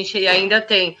 mas a gente ainda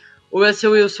tem o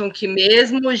Russell Wilson que,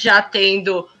 mesmo já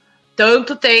tendo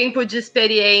tanto tempo de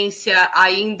experiência,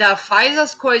 ainda faz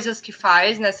as coisas que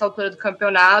faz nessa altura do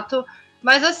campeonato.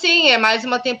 Mas assim, é mais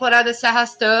uma temporada se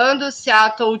arrastando,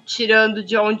 Seattle tirando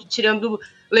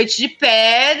leite de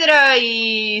pedra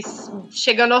e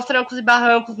chegando aos trancos e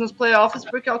barrancos nos playoffs,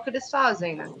 porque é o que eles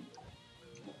fazem, né?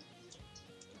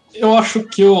 Eu acho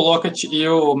que o Lockett e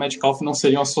o Metcalf não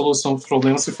seriam a solução do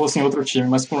problema se fossem outro time,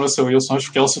 mas com o Russell Wilson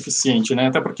acho que é o suficiente, né?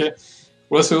 Até porque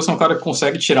o Russell Wilson é um cara que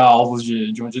consegue tirar alvos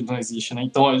de onde não existe, né?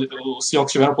 Então, os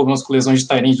Seahawks tiveram problemas com lesões de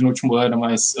tight end no último ano,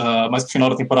 mas no final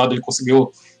da temporada ele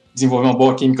conseguiu desenvolver uma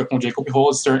boa química com o Jacob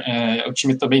Hollister. O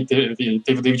time também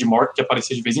teve o David Moore, que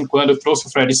aparecia de vez em quando, trouxe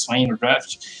o Freddie Swain no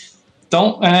draft.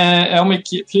 Então, é uma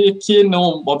equipe que,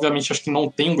 não, obviamente, acho que não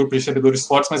tem um grupo de recebedores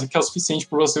fortes, mas que é o suficiente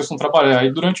para o Russell Wilson trabalhar.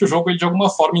 E durante o jogo, ele, de alguma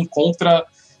forma, encontra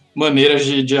maneiras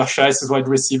de achar esses wide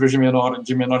receivers de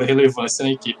menor relevância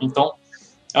na equipe. Então,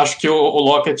 acho que o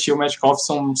Lockett e o Metcalf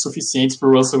são suficientes para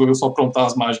o Russell Wilson aprontar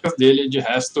as mágicas dele. De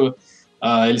resto,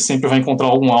 ele sempre vai encontrar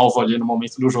algum alvo ali no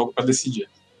momento do jogo para decidir.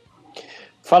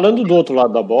 Falando do outro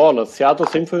lado da bola, Seattle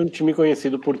sempre foi um time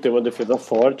conhecido por ter uma defesa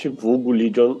forte, vulgo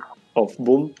Legion of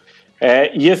Boom.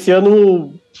 E esse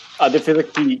ano, a defesa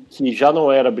que já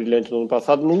não era brilhante no ano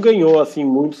passado, não ganhou assim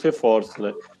muitos reforços,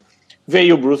 né?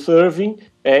 Veio o Bruce Irvin,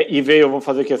 e veio, eu vou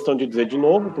fazer questão de dizer de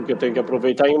novo, porque eu tenho que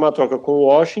aproveitar, em uma troca com o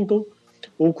Washington,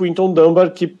 o Quinton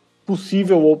Dunbar, que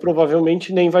possível ou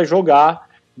provavelmente nem vai jogar,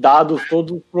 dados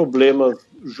todos os problemas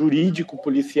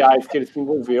jurídico-policiais que ele se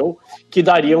envolveu, que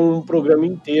dariam um programa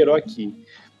inteiro aqui.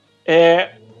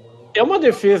 É uma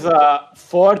defesa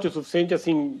forte o suficiente,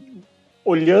 assim,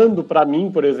 olhando para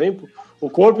mim, por exemplo, o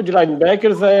corpo de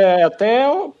linebackers é até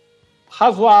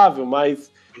razoável,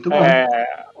 mas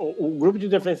o grupo de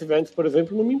defensive ends, por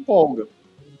exemplo, não me empolga.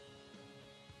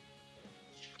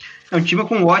 É um time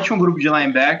com um ótimo grupo de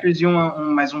linebackers e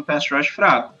mais um pass rush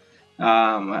fraco.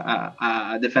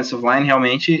 A defensive line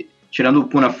realmente, tirando o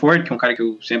Poona Ford, que é um cara que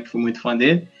eu sempre fui muito fã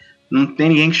dele, não tem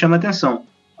ninguém que chama atenção.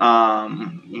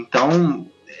 Então,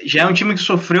 já é um time que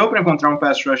sofreu para encontrar um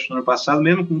pass rush no ano passado,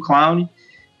 mesmo com o Clowney,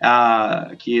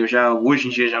 que eu hoje em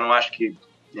dia já não acho que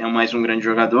é mais um grande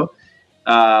jogador,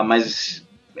 mas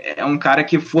é um cara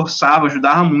que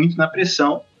ajudava muito na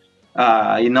pressão,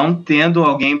 e não tendo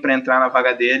alguém para entrar na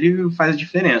vaga dele faz a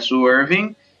diferença. O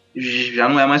Irving já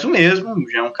não é mais o mesmo,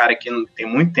 já é um cara que tem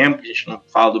muito tempo que a gente não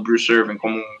fala do Bruce Irvin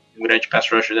como um grande pass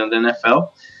rusher dentro da NFL,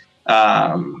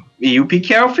 e o Pete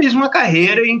Carroll fez uma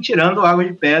carreira em tirando água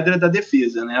de pedra da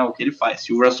defesa, né, o que ele faz.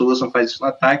 Se o Russell Wilson faz isso no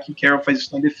ataque, o Carroll faz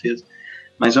isso na defesa.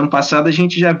 Mas ano passado a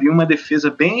gente já viu uma defesa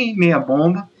bem meia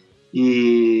bomba,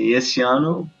 e esse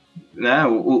ano, né,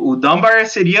 o Dunbar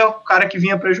seria o cara que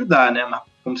vinha para ajudar, né, mas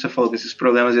como você falou, com esses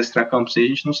problemas extracampos aí, a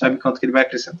gente não sabe quanto que ele vai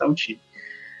acrescentar ao time.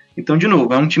 Então, de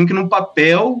novo, é um time que no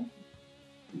papel,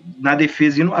 na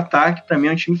defesa e no ataque, para mim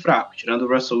é um time fraco. Tirando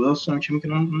o Russell Wilson, é um time que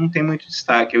não tem muito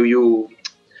destaque. Eu e o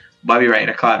Bobby Wright,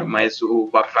 é claro, mas o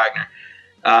Bob Wagner.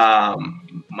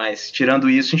 Mas tirando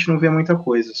isso, a gente não vê muita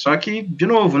coisa. Só que, de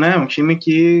novo, né, um time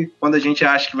que, quando a gente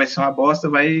acha que vai ser uma bosta,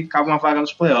 vai cavar uma vaga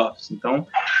nos playoffs. Então,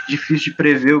 difícil de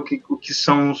prever o que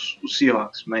são os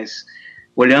Seahawks. Mas,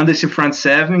 olhando esse front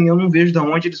seven, eu não vejo de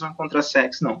onde eles vão encontrar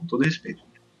sacks, não, com todo respeito.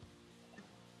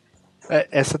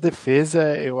 Essa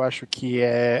defesa, eu acho que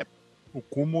é o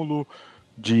cúmulo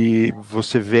de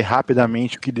você ver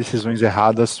rapidamente o que decisões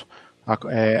erradas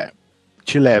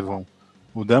te levam.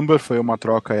 O Dunbar foi uma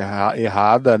troca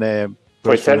errada, né?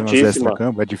 Foi certíssima.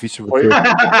 É difícil você...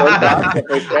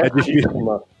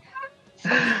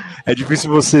 é difícil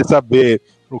você saber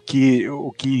o que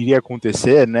iria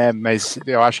acontecer, né? Mas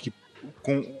eu acho que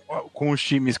com os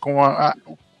times,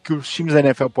 que os times da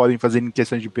NFL podem fazer em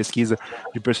questões de pesquisa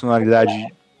de personalidade,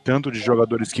 tanto de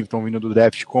jogadores que estão vindo do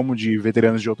draft como de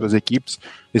veteranos de outras equipes,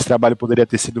 esse trabalho poderia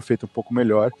ter sido feito um pouco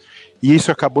melhor, e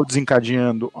isso acabou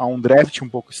desencadeando a um draft um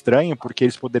pouco estranho, porque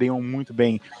eles poderiam muito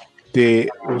bem ter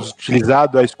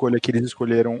utilizado a escolha que eles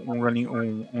escolheram, um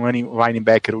running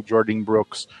linebacker, o Jordan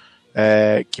Brooks,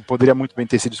 que poderia muito bem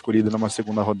ter sido escolhido numa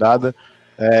segunda rodada,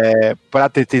 para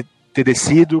ter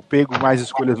descido, pego mais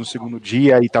escolhas no segundo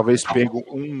dia e talvez pego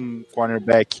um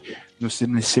cornerback nesse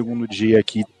segundo dia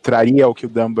que traria o que o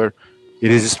Dunbar,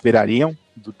 eles esperariam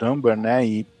do Dunbar, né,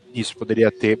 e isso poderia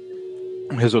ter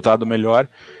um resultado melhor.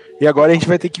 E agora a gente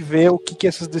vai ter que ver o que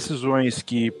essas decisões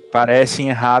que parecem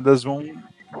erradas vão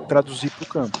traduzir para o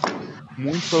campo.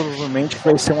 Muito provavelmente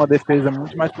vai ser uma defesa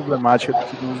muito mais problemática do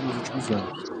que nos últimos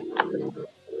anos.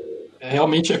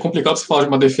 Realmente é complicado você falar de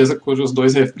uma defesa cujos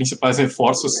dois principais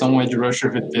reforços são um edge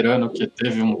rusher veterano que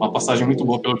teve uma passagem muito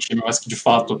boa pelo time, mas que de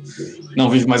fato não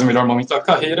vive mais o melhor momento da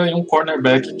carreira, e um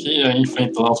cornerback que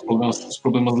enfrenta lá os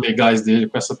problemas legais dele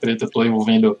com essa treta toda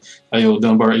envolvendo aí o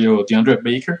Dunbar e o DeAndre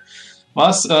Baker.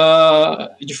 Mas,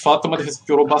 de fato, é uma defesa que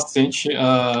piorou bastante.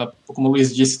 Como o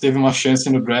Luiz disse, teve uma chance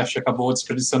no draft e acabou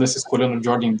desperdiçando essa escolha no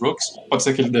Jordan Brooks. Pode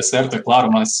ser que ele dê certo, é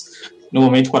claro, mas no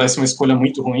momento parece uma escolha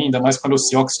muito ruim, ainda mais quando os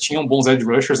Seahawks tinham bons edge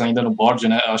rushers ainda no board,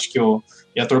 né? Acho que o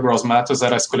Yetur Gross-Matos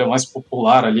era a escolha mais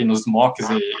popular ali nos mocks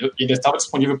e ele estava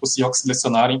disponível para os Seahawks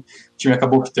selecionarem. O time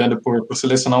acabou optando por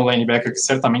selecionar um linebacker que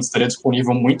certamente estaria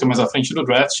disponível muito mais à frente do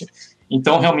draft.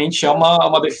 Então, realmente, é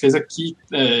uma defesa que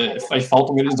faz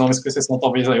falta um nomes, com exceção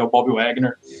talvez aí o Bob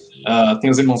Wagner. Tem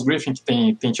os irmãos Griffin, que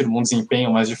tem tido bom desempenho,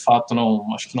 mas de fato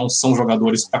acho que não são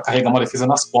jogadores para carregar uma defesa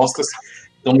nas costas.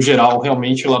 Então, no geral,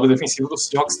 realmente, o lado defensivo dos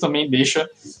Seahawks também deixa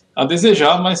a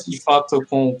desejar, mas de fato,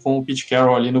 com o Pete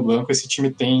Carroll ali no banco, esse time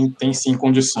tem sim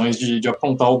condições de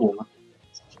aprontar alguma.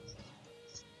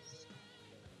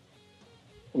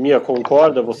 Mia,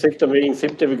 concorda? Você que também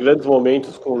sempre teve grandes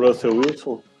momentos com o Russell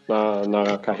Wilson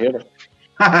na carreira.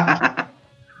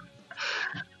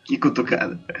 Que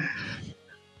cutucada.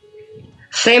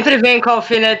 Sempre vem com a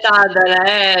alfinetada,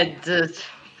 né?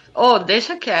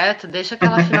 Deixa quieto, deixa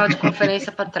aquela final de conferência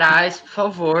para trás, por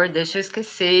favor, deixa eu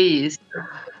esquecer isso.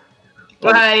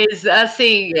 Mas,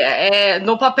 assim,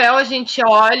 no papel a gente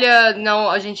olha,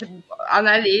 a gente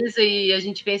analisa e a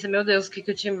gente pensa, meu Deus, o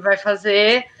que o time vai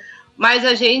fazer? Mas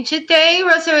a gente tem o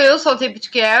Russell Wilson, tem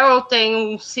Pete Carroll, tem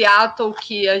um Seattle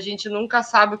que a gente nunca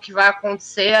sabe o que vai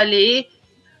acontecer ali.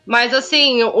 Mas,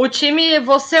 assim, o time,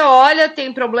 você olha,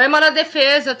 tem problema na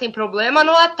defesa, tem problema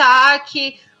no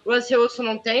ataque, o Russell Wilson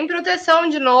não tem proteção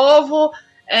de novo.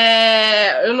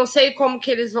 Eu não sei como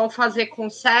que eles vão fazer com o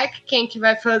sack, quem que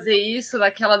vai fazer isso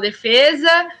naquela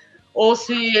defesa, ou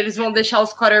se eles vão deixar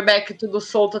os quarterbacks tudo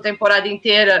solto a temporada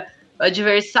inteira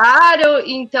adversário.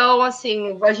 Então,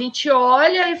 assim, a gente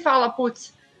olha e fala,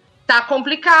 putz, tá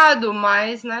complicado,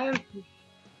 mas, né,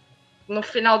 no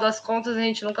final das contas, a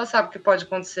gente nunca sabe o que pode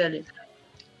acontecer ali.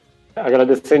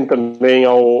 Agradecendo também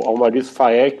ao Maurício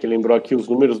Faé, que lembrou aqui os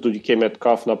números do DK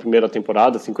Metcalf na primeira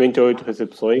temporada, 58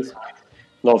 recepções,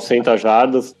 900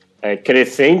 jardas,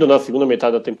 crescendo na segunda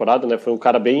metade da temporada, né? Foi um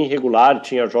cara bem irregular,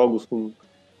 tinha jogos com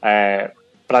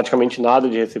praticamente nada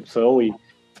de recepção e no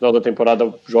final da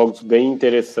temporada jogos bem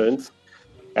interessantes.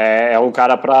 É um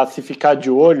cara para se ficar de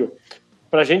olho.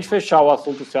 Para a gente fechar o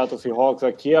assunto Seattle Seahawks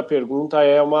aqui, a pergunta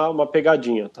é uma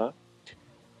pegadinha, tá?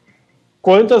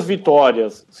 Quantas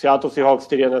vitórias o Seattle Seahawks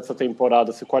teria nessa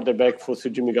temporada se o quarterback fosse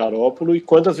o Jimmy Garoppolo, e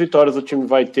quantas vitórias o time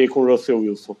vai ter com o Russell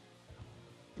Wilson?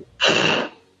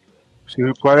 Se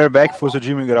o quarterback fosse o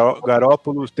Jimmy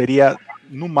Garoppolo, teria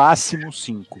no máximo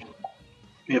 5.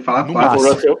 Eu ia falar no 4.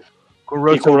 máximo. Com o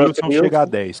Russell Wilson chega a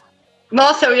 10.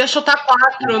 Nossa, eu ia chutar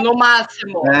 4 no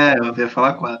máximo. Eu ia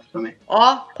falar 4 também.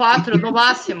 4 no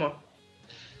máximo.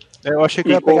 Eu achei que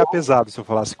eu ia pegar pesado se eu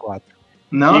falasse 4.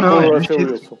 Não,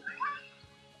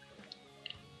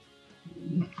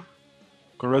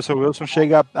 Com o Russell Wilson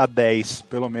chega a 10,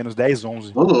 pelo menos 10,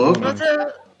 11. Ô, louco.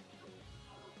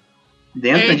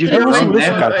 Dentro da divisão, né,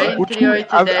 cara? Entre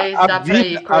 8 e 10 dá pra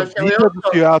ir com o Russell Wilson. A vida do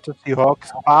Seattle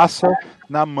Seahawks passa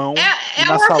na mão e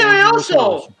na saúde do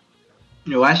Russell Wilson.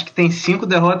 Eu acho que tem 5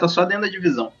 derrotas só dentro da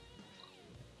divisão.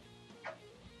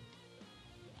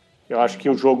 Eu acho que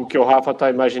o jogo que o Rafa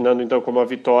tá imaginando, então, como a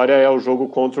vitória é o jogo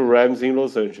contra o Rams em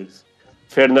Los Angeles.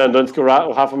 Fernando, antes que o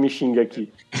Rafa me xingue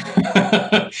aqui.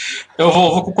 Eu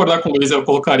vou concordar com o Luiz, eu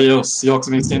colocaria os Seahawks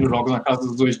vencendo jogos na casa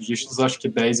dos 2 dígitos, acho que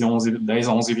 10 a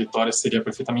 11 vitórias seria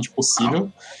perfeitamente possível.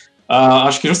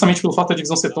 Acho que justamente pelo fato da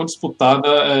divisão ser tão disputada,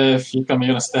 fica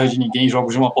meio nessa terra de ninguém,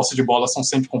 jogos de uma posse de bola são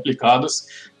sempre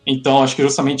complicados, então acho que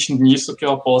justamente nisso que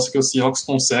eu aposto que os Seahawks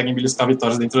conseguem beliscar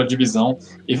vitórias dentro da divisão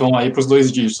e vão aí para os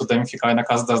 2 dígitos, devem ficar aí na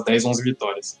casa das 10, 11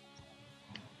 vitórias.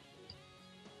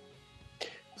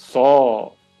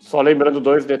 Só lembrando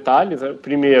 2 detalhes, né?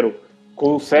 Primeiro,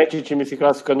 com 7 times se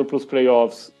classificando para os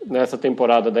playoffs nessa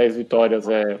temporada, 10 vitórias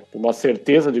é uma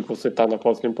certeza de que você está na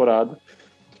pós-temporada.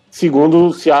 Segundo,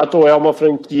 o Seattle é uma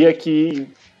franquia que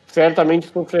certamente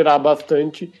sofrerá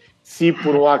bastante se,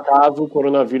 por um acaso, o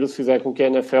coronavírus fizer com que a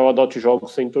NFL adote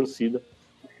jogos sem torcida.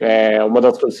 É uma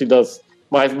das torcidas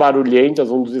mais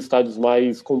barulhentas, um dos estádios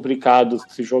mais complicados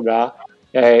de se jogar.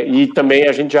 E também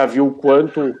a gente já viu o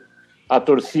quanto a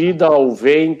torcida, o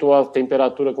vento, a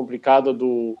temperatura complicada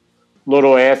do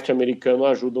noroeste americano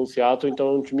ajudam o Seattle, então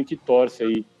é um time que torce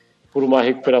aí por uma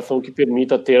recuperação que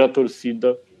permita ter a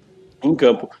torcida em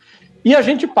campo. E a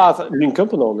gente passa... Em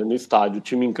campo não, né? No estádio. O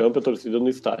time em campo, a torcida no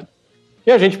estádio.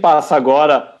 E a gente passa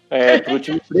agora para o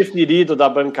time preferido da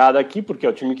bancada aqui, porque é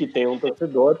o time que tem um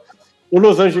torcedor, o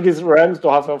Los Angeles Rams, do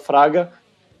Rafael Fraga,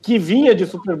 que vinha de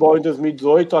Super Bowl em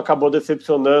 2018, acabou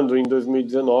decepcionando em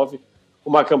 2019,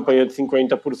 uma campanha de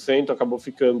 50%, acabou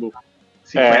ficando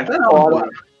 50 não, fora.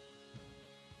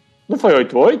 Não foi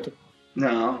 8-8?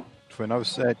 Não. Foi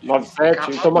 9-7.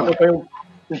 9-7, então uma campanha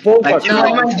um pouco Aqui acima. não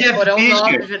tem mais Jeff foram 9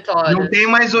 Fisher. vitórias. Não tem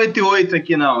mais 8-8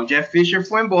 aqui, não. Jeff Fisher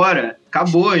foi embora.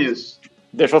 Acabou isso.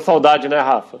 Deixou saudade, né,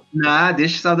 Rafa? Não,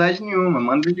 deixa saudade nenhuma.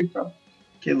 Manda ele pra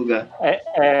que lugar?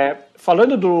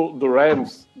 Falando do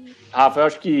Rams, Rafa, eu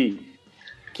acho que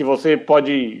você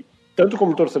pode, tanto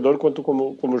como torcedor quanto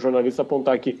como jornalista,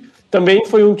 apontar aqui. Também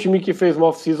foi um time que fez uma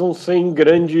off-season sem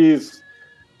grandes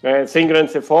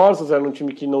reforços, era um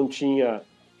time que não tinha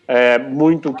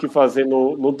muito o que fazer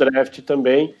no draft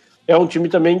também. É um time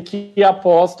também que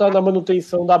aposta na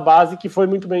manutenção da base, que foi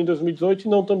muito bem em 2018 e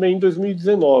não também em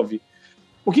 2019.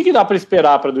 O que dá para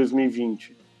esperar para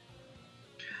 2020?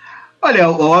 Olha,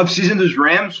 o off-season dos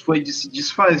Rams foi de se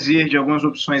desfazer de algumas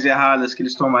opções erradas que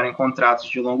eles tomaram em contratos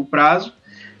de longo prazo.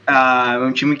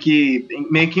 Um time que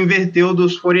meio que inverteu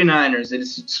dos 49ers.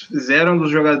 Eles se desfizeram dos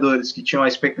jogadores que tinham a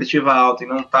expectativa alta e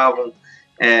não estavam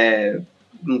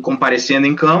comparecendo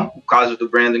em campo. O caso do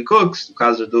Brandon Cooks, o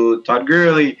caso do Todd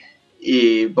Gurley,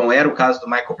 era o caso do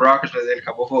Michael Brockers, mas ele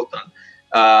acabou voltando.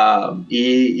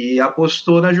 E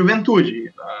apostou na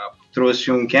juventude.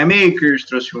 Trouxe um Cam Akers,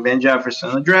 trouxe um Van Jefferson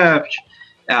no draft,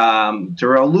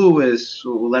 Terrell Lewis,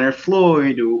 o Leonard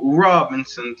Floyd, o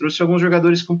Robinson, trouxe alguns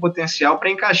jogadores com potencial para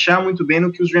encaixar muito bem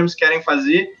no que os Rams querem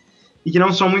fazer e que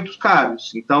não são muito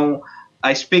caros. Então,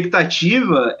 a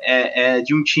expectativa é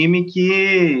de um time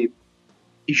que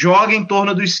joga em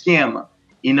torno do esquema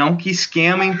e não que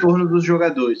esquema em torno dos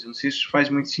jogadores. Não sei se isso faz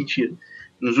muito sentido.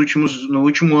 No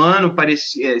último ano,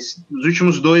 nos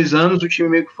últimos 2 anos, o time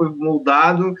meio que foi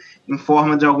moldado em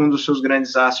forma de algum dos seus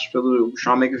grandes astros pelo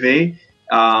Sean McVay,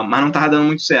 mas não estava dando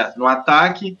muito certo. No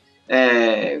ataque,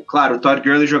 claro, o Todd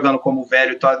Gurley jogando como o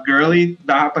velho Todd Gurley,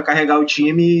 dava para carregar o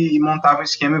time e montava um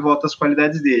esquema e volta às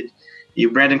qualidades dele. E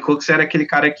o Brandon Cooks era aquele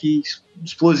cara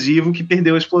explosivo que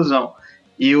perdeu a explosão.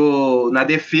 E na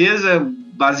defesa,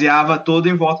 baseava todo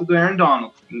em volta do Aaron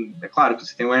Donald. É claro que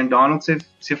você tem o Aaron Donald,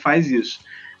 você faz isso.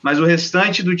 Mas o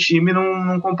restante do time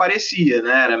não comparecia,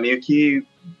 né? Era meio que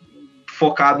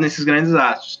focado nesses grandes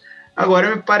astros.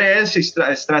 Agora, me parece,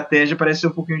 a estratégia parece ser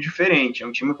um pouquinho diferente. É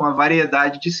um time com uma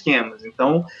variedade de esquemas.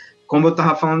 Então, como eu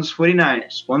estava falando dos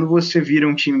 49ers, quando você vira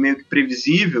um time meio que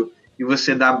previsível e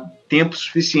você dá tempo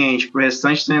suficiente para o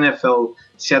restante da NFL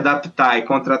se adaptar e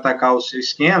contra-atacar o seu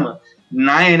esquema,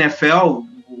 na NFL,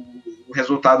 o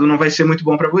resultado não vai ser muito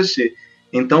bom para você.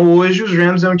 Então, hoje, os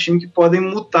Rams é um time que podem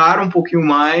mutar um pouquinho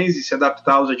mais e se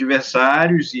adaptar aos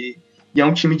adversários, e é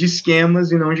um time de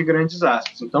esquemas e não de grandes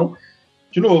astros. Então,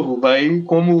 de novo,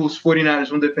 como os 49ers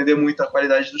vão depender muito da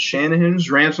qualidade do Shanahan, os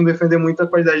Rams vão depender muito da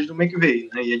qualidade do McVay,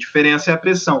 né? E a diferença é a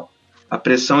pressão. A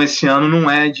pressão esse ano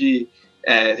não é de...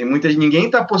 ninguém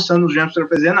está apostando nos Rams para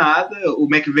fazer nada. O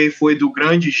McVay foi do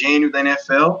grande gênio da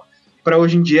NFL para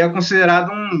hoje em dia é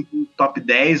considerado um top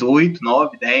 10, 8,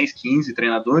 9, 10, 15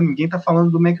 treinador. Ninguém está falando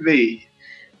do McVay.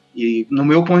 E, no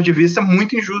meu ponto de vista, é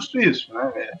muito injusto isso,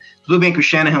 né? Tudo bem que o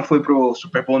Shanahan foi pro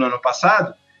Super Bowl no ano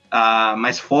passado,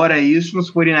 mas fora isso,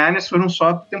 nos 49ers foram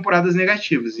só temporadas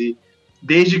negativas. E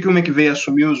desde que o McVay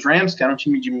assumiu os Rams, que era um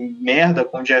time de merda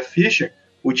com o Jeff Fisher,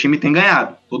 o time tem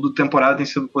ganhado. Toda temporada tem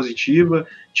sido positiva.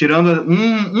 Tirando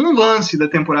um lance da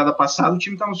temporada passada, o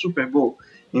time está no Super Bowl.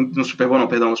 No Super Bowl não,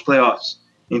 perdão, nos playoffs.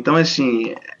 Então,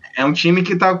 assim, é um time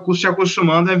que está se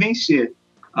acostumando a vencer.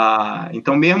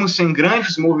 Então, mesmo sem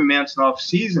grandes movimentos na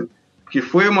off-season, porque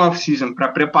foi uma off-season para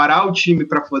preparar o time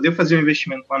para poder fazer um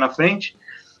investimento lá na frente,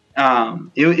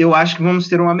 eu acho que vamos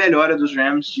ter uma melhora dos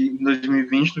Rams em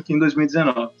 2020 do que em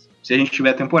 2019, se a gente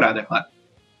tiver temporada, é claro.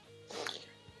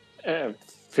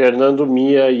 Fernando,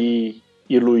 Mia e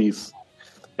Luiz,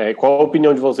 qual a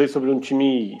opinião de vocês sobre um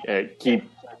time que,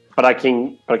 para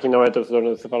quem não é torcedor,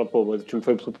 você fala, mas o time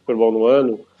foi pro Super Bowl no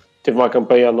ano, teve uma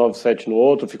campanha 9-7 no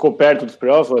outro, ficou perto dos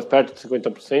playoffs, mas perto de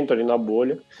 50% ali na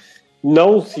bolha,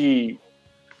 não se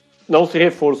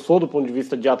reforçou do ponto de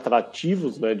vista de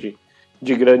atrativos, né,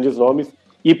 de grandes nomes,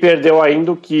 e perdeu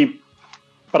ainda o que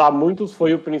para muitos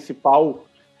foi o principal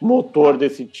motor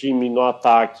desse time no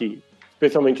ataque,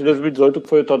 especialmente em 2018, que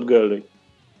foi o Todd Gurley.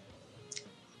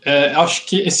 Acho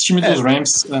que esse time dos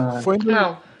Rams...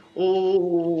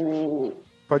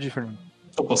 Pode ir, Fernando.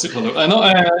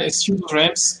 Esse time dos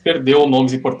Rams perdeu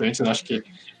nomes importantes. Eu acho que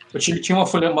o time tinha uma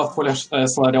folha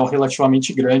salarial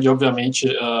relativamente grande, obviamente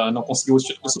não conseguiu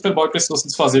o Super Bowl e precisou se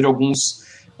desfazer de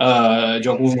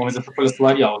alguns nomes dessa folha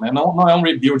salarial, né? Não é um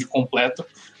rebuild completo,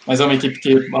 mas é uma equipe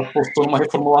que apostou numa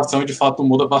reformulação e de fato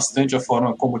muda bastante a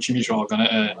forma como o time joga,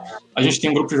 né? A gente tem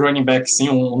um grupo de running back, sim,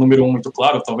 um número 1 muito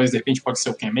claro, talvez de repente pode ser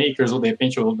o Cam Akers ou de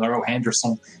repente o Darrell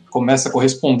Henderson começa a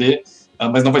corresponder,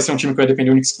 mas não vai ser um time que vai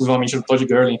depender única e exclusivamente do Todd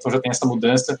Gurley, então já tem essa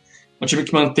mudança. um time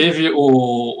que manteve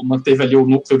ali o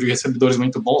núcleo de recebedores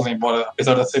muito bons, né? Embora,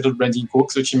 apesar da saída do Brandon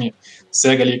Cooks, o time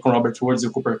segue ali com o Robert Woods e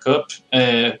o Cooper Kupp.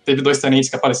 Teve 2 tenentes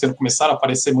que começaram a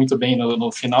aparecer muito bem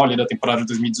no final ali da temporada de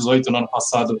 2018, no ano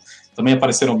passado também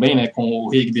apareceram bem, né? Com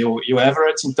o Higbee e o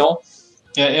Everett. Então,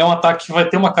 é um ataque que vai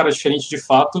ter uma cara diferente de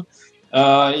fato.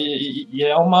 E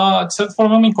de certa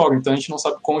forma, é uma incógnita. A gente não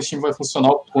sabe como esse time vai funcionar,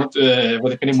 vai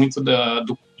depender muito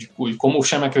de como o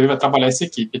Sean McVay vai trabalhar essa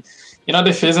equipe. E na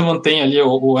defesa mantém ali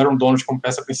o Aaron Donald como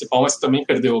peça principal, mas também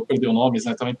perdeu nomes,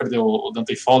 né? Também perdeu o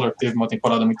Dante Fowler, que teve uma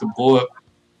temporada muito boa.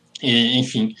 E,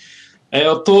 enfim,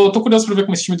 eu tô curioso para ver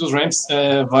como esse time dos Rams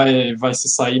vai se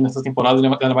sair nessa temporada.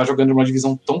 Ele vai jogando numa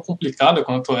divisão tão complicada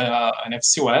quanto é a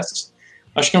NFC West.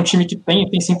 Acho que é um time que tem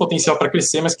sim potencial para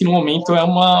crescer, mas que no momento é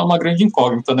uma grande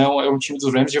incógnita, né? É um time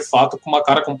dos Rams, de fato, com uma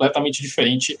cara completamente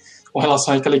diferente com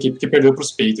relação àquela equipe que perdeu para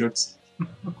os Patriots.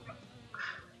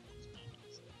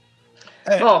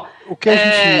 Bom,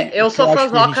 eu sou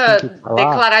fãzoca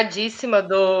declaradíssima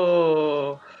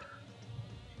do...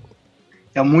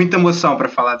 É muita emoção para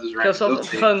falar dos Rams. Eu sou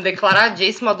fã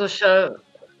declaradíssima do Sean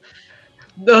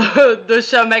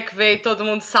McVay, todo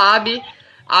mundo sabe.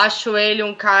 Acho ele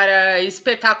um cara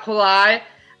espetacular.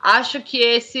 Acho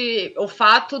que o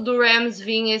fato do Rams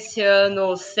vir esse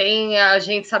ano sem a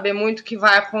gente saber muito o que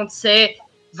vai acontecer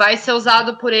vai ser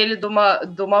usado por ele de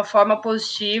uma forma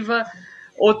positiva.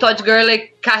 O Todd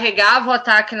Gurley carregava o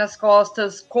ataque nas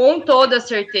costas com toda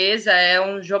certeza. É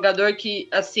um jogador que,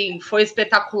 assim, foi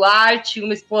espetacular, tinha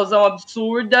uma explosão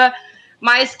absurda,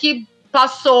 mas que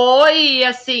passou e,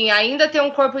 assim, ainda tem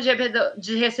um corpo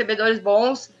de recebedores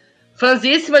bons.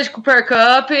 Fãzíssima de Cooper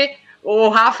Kupp, o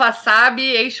Rafa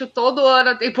sabe, enche todo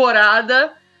ano a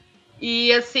temporada.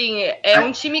 E, assim, é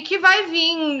um time que vai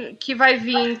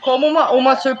vir como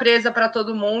uma surpresa para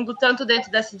todo mundo, tanto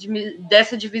dentro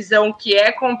dessa divisão que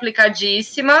é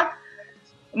complicadíssima.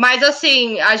 Mas,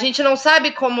 assim, a gente não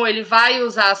sabe como ele vai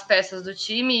usar as peças do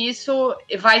time, e isso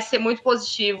vai ser muito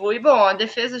positivo. E, bom, a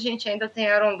defesa a gente ainda tem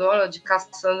Aaron Donald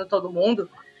caçando todo mundo.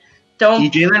 Então, e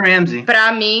Jalen Ramsey.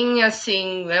 Para mim,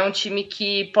 assim, é um time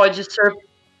que pode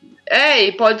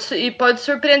pode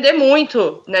surpreender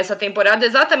muito nessa temporada,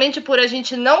 exatamente por a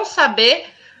gente não saber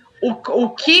o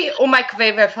que o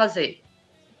McVay vai fazer.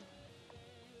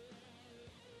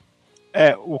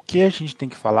 O que a gente tem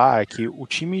que falar é que o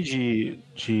time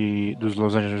dos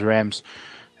Los Angeles Rams,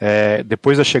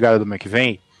 depois da chegada do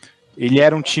McVay, ele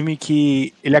era um time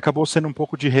que ele acabou sendo um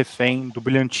pouco de refém do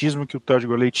brilhantismo que o Todd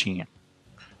Gurley tinha.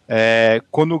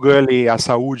 Quando o Gurley, a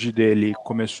saúde dele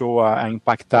começou a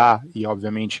impactar e,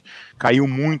 obviamente, caiu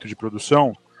muito de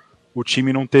produção, o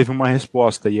time não teve uma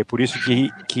resposta, e é por isso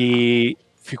que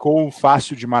ficou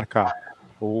fácil de marcar.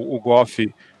 O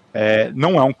Goff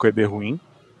não é um QB ruim,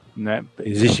 né?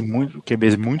 Existem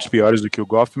QBs muito piores do que o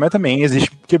Goff, mas também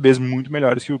existem QBs muito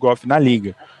melhores que o Goff na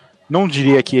liga. Não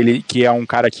diria que é um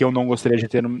cara que eu não gostaria de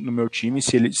ter no meu time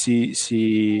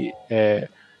se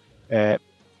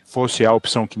fosse a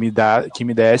opção que me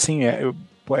dessem.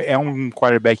 É um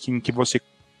quarterback em que você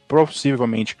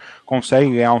possivelmente consegue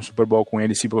ganhar um Super Bowl com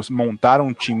ele se você montar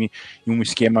um time e um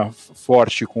esquema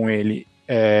forte com ele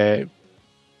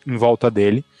em volta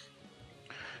dele.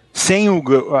 Sem o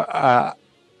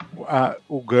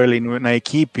Gurley na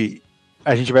equipe,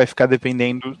 a gente vai ficar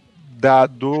dependendo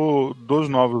dos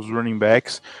novos running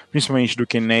backs, principalmente do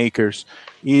Ken Akers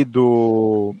e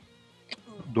do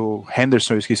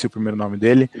Henderson, eu esqueci o primeiro nome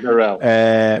dele. Do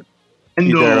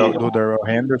Darrell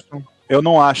Henderson. Eu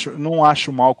não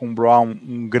acho o Malcolm Brown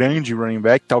um grande running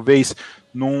back. Talvez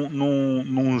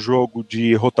num jogo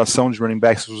de rotação de running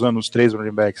backs, usando os 3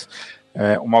 running backs,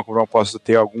 o Malcolm Brown possa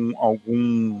ter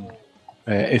algum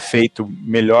efeito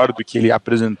melhor do que ele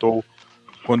apresentou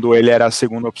quando ele era a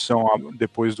segunda opção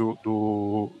depois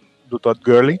do Todd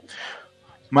Gurley.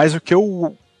 Mas o que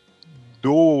eu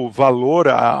dou valor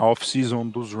à off-season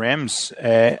dos Rams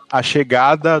é a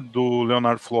chegada do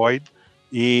Leonard Floyd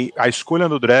e a escolha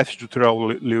do draft do Terrell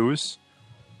Lewis,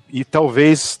 e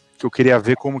talvez que eu queria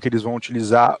ver como que eles vão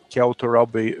utilizar, que é o Terrell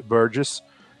Burgess.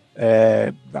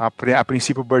 A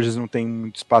princípio o Burgess não tem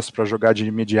muito espaço para jogar de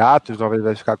imediato, talvez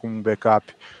vai ficar como um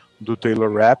backup do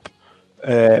Taylor Rapp,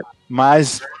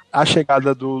 mas a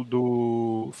chegada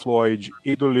do Floyd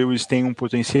e do Lewis tem um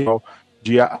potencial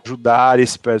de ajudar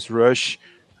esse pass rush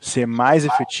ser mais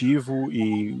efetivo,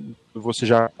 e você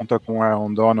já conta com o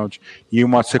Aaron Donald e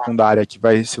uma secundária que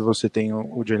vai, se você tem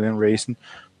o Jalen Racing,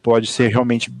 pode ser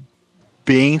realmente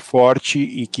bem forte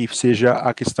e que seja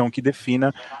a questão que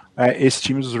defina esse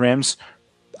time dos Rams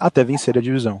até vencer a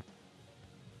divisão.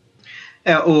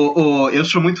 Eu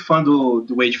sou muito fã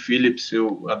do Wade Phillips,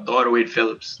 eu adoro o Wade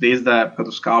Phillips, desde a época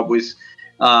dos Cowboys.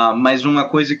 mas uma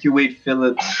coisa que o Wade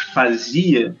Phillips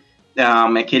fazia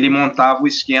é que ele montava o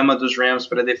esquema dos Rams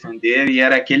para defender, e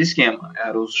era aquele esquema,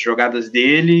 eram as jogadas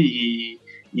dele, e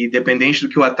independente do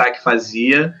que o ataque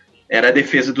fazia, era a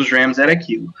defesa dos Rams, era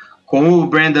aquilo. Com o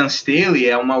Brandon Staley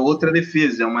é uma outra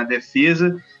defesa, é uma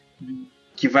defesa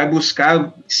que vai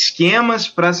buscar esquemas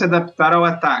para se adaptar ao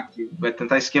ataque, vai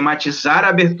tentar esquematizar a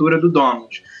abertura do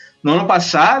Donald. No ano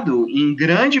passado,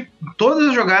 todas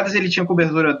as jogadas ele tinha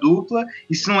cobertura dupla,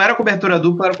 e se não era cobertura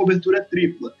dupla, era cobertura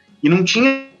tripla. E não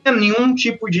tinha nenhum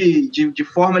tipo de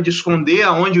forma de esconder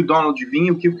aonde o Donald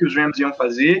vinha, o que os Rams iam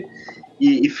fazer,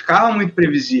 e ficava muito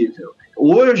previsível.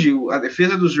 Hoje, a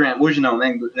defesa dos Rams, hoje não,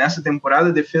 né? Nessa temporada,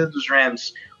 a defesa dos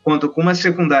Rams conta com uma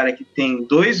secundária que tem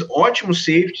 2 ótimos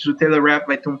safeties. O Taylor Rapp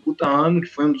vai ter um puta ano, que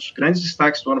foi um dos grandes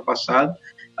destaques do ano passado.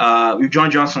 E o John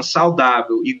Johnson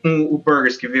saudável, e com o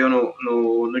Burgers, que veio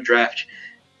no draft,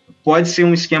 pode ser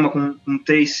um esquema com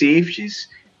 3 safeties,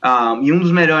 e um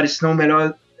dos melhores, se não o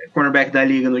melhor cornerback da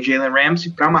liga, no Jalen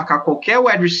Ramsey, para marcar qualquer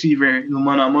wide receiver no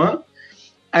mano a mano.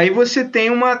 Aí você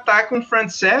tem um ataque, um front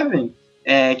seven,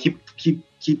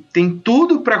 que tem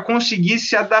tudo para conseguir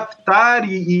se adaptar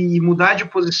e mudar de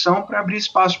posição para abrir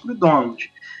espaço para o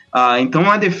Donald. Então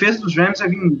a defesa dos Rams vai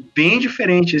vir bem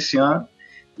diferente esse ano,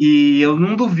 e eu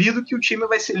não duvido que o time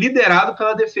vai ser liderado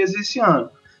pela defesa esse ano.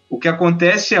 O que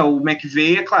acontece é o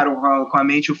McVay, é claro, com a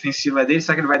mente ofensiva dele,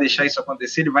 sabe que ele vai deixar isso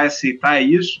acontecer, ele vai aceitar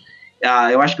isso.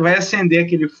 Eu acho que vai acender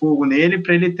aquele fogo nele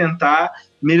para ele tentar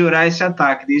melhorar esse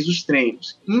ataque desde os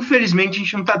treinos. Infelizmente, a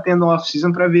gente não está tendo uma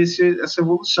off-season para ver essa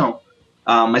evolução.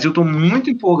 Mas eu estou muito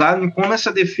empolgado em como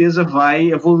essa defesa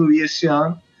vai evoluir esse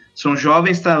ano. São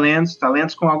jovens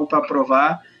talentos com algo para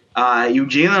provar. E o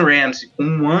Jalen Ramsey, com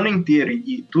um ano inteiro,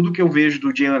 e tudo que eu vejo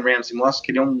do Jalen Ramsey mostra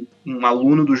que ele é um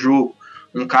aluno do jogo,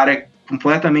 um cara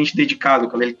completamente dedicado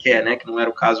quando ele quer, né? Que não era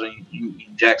o caso em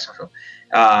Jacksonville.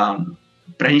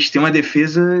 Para a gente ter uma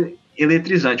defesa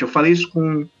eletrizante. Eu falei isso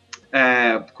com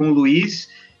o Luiz,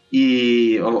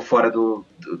 e fora do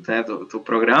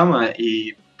programa,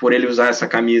 e por ele usar essa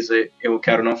camisa, eu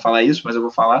quero não falar isso, mas eu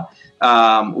vou falar.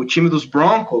 O time dos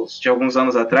Broncos, de alguns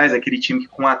anos atrás, aquele time que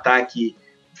com um ataque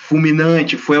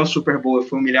fulminante foi ao Super Bowl,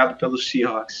 foi humilhado pelos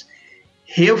Seahawks,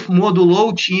 remodulou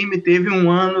o time, teve um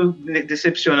ano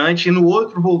decepcionante, e no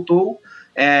outro voltou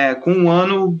com um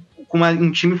ano com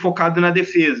um time focado na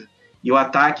defesa, e o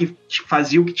ataque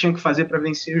fazia o que tinha que fazer para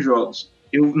vencer os jogos.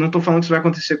 Eu não estou falando que isso vai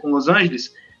acontecer com Los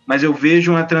Angeles, mas eu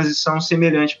vejo uma transição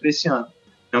semelhante para esse ano.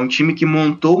 É um time que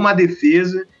montou uma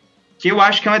defesa, que eu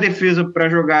acho que é uma defesa para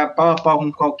jogar pau a pau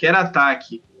com qualquer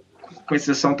ataque, com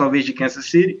exceção talvez de Kansas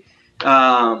City.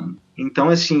 Então,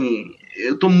 assim,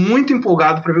 eu estou muito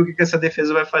empolgado para ver o que essa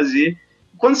defesa vai fazer.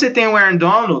 Quando você tem o Aaron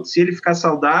Donald, se ele ficar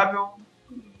saudável,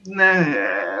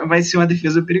 né, vai ser uma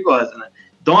defesa perigosa, né?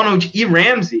 Donald e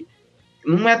Ramsey,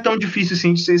 não é tão difícil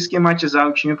assim de você esquematizar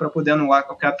o time para poder anular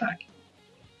qualquer ataque.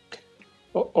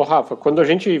 Ô Rafa, quando a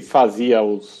gente fazia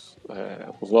os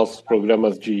nossos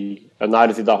programas de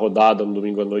análise da rodada no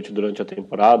domingo à noite durante a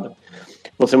temporada,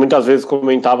 você muitas vezes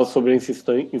comentava sobre a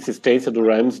insistência do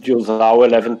Rams de usar o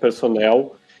 11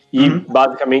 personnel e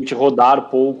basicamente rodar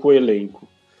pouco o elenco.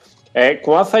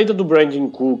 Com a saída do Brandon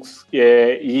Cooks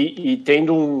e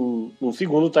tendo um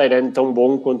segundo tight end tão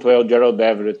bom quanto é o Gerald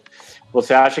Everett,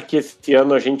 você acha que esse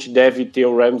ano a gente deve ter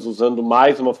o Rams usando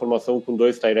mais uma formação com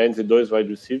 2 tight ends e 2 wide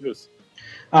receivers?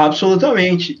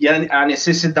 Absolutamente. E a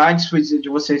necessidade de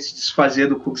você se desfazer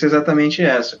do Cooks é exatamente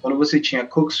essa. Quando você tinha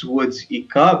Cooks, Woods e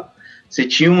Cobb, você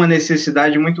tinha uma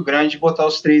necessidade muito grande de botar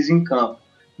os 3 em campo.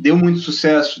 Deu muito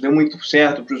sucesso, deu muito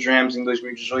certo para os Rams em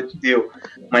 2018, deu.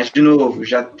 Mas, de novo,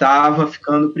 já estava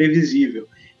ficando previsível.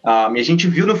 E a gente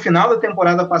viu no final da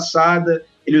temporada passada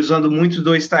ele usando muitos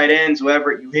 2 tight ends, o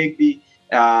Everett e o Higbee.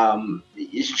 A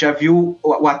gente já viu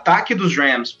o ataque dos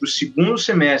Rams para o segundo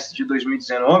semestre de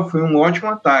 2019 foi um ótimo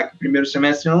ataque, primeiro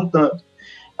semestre não tanto.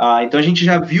 Então a gente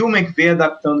já viu o McVay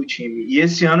adaptando o time, e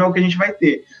esse ano é o que a gente vai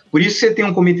ter. Por isso você tem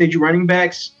um comitê de running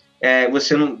backs,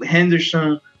 você não,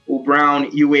 Henderson, o Brown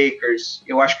e o Akers.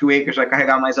 Eu acho que o Akers vai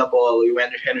carregar mais a bola, e o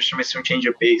Henderson vai ser um change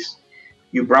of pace,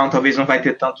 e o Brown talvez não vai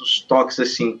ter tantos toques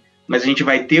assim, mas a gente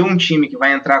vai ter um time que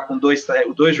vai entrar com dois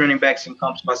running backs em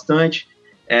campos bastante,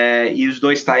 e os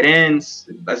 2 tight ends,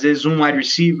 às vezes um wide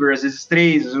receiver, às vezes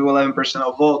 3, às vezes o 11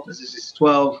 personnel volta, às vezes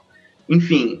 12.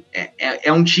 Enfim,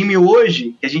 é um time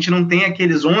hoje que a gente não tem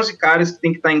aqueles 11 caras que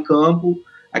tem que estar em campo,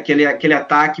 aquele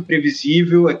ataque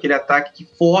previsível, aquele ataque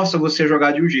que força você a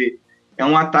jogar de um jeito. É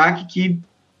um ataque que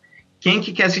quem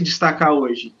que quer se destacar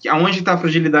hoje? Aonde está a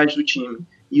fragilidade do time?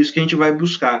 Isso que a gente vai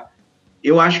buscar.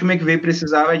 Eu acho que o McVay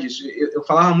precisava disso. Eu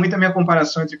falava muito a minha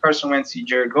comparação entre Carson Wentz e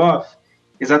Jared Goff.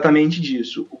 exatamente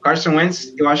disso. O Carson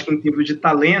Wentz, eu acho que em nível de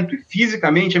talento e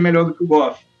fisicamente é melhor do que o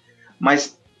Goff,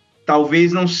 mas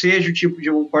talvez não seja o tipo de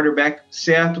quarterback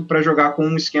certo para jogar com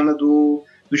um esquema do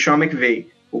Sean McVay.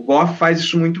 O Goff faz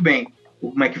isso muito bem.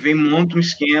 O McVay monta um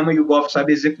esquema e o Goff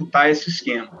sabe executar esse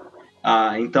esquema.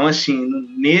 Então, assim,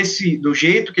 do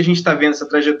jeito que a gente está vendo essa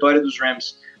trajetória dos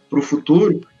Rams para o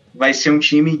futuro, vai ser um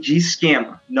time de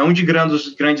esquema. Não de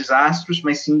grandes astros,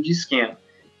 mas sim de esquema.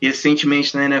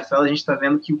 Recentemente na NFL a gente está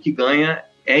vendo que o que ganha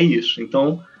é isso.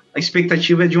 Então, a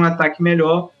expectativa é de um ataque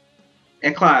melhor,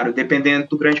 é claro, dependendo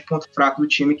do grande ponto fraco do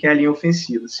time, que é a linha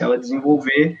ofensiva. Se ela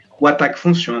desenvolver, o ataque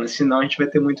funciona. Senão, a gente vai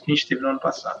ter muito o que a gente teve no ano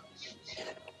passado.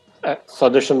 Só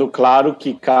deixando claro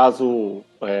que caso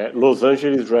Los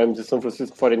Angeles Rams e San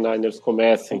Francisco 49ers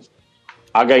comecem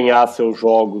a ganhar seus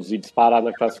jogos e disparar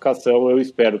na classificação, eu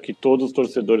espero que todos os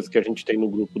torcedores que a gente tem no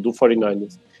grupo do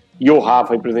 49ers e o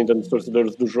Rafa representando os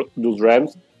torcedores dos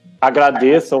Rams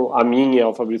agradeçam a mim e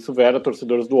ao Fabrício Vera,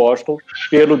 torcedores do Washington,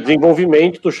 pelo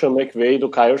desenvolvimento do Sean McVay e do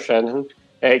Kyle Shanahan,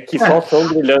 que só são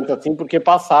brilhantes assim porque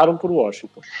passaram por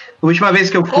Washington. A última vez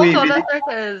que eu fui... Com toda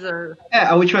certeza.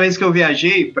 A última vez que eu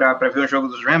viajei para ver o jogo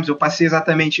dos Rams, eu passei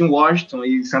exatamente em Washington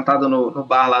e sentado no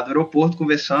bar lá do aeroporto,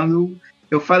 conversando,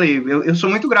 eu falei, eu sou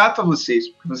muito grato a vocês,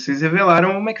 porque vocês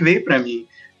revelaram o McVay para mim.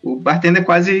 O bartender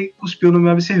quase cuspiu no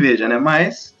meu cerveja, né?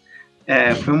 Mas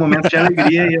foi um momento de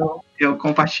alegria e eu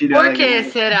compartilho. Por que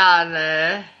será,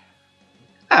 né?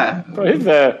 Pois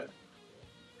é.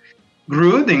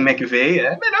 Gruden, McVay,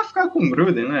 é melhor ficar com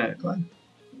Gruden, né? Claro.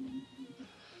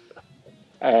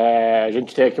 A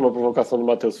gente tem aqui uma provocação do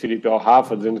Matheus Felipe ao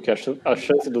Rafa, dizendo que a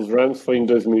chance dos Rams foi em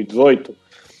 2018.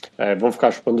 Vamos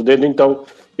ficar chupando o dedo, então.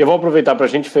 Eu vou aproveitar para a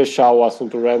gente fechar o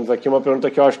assunto Rams aqui, uma pergunta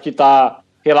que eu acho que está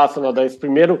relacionada a isso.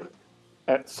 Primeiro,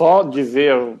 só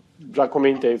dizer, eu já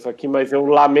comentei isso aqui, mas eu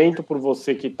lamento por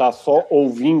você que está só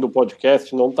ouvindo o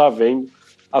podcast, não está vendo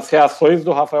as reações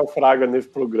do Rafael Fraga nesse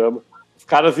programa.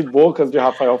 Caras e bocas de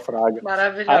Rafael Fraga.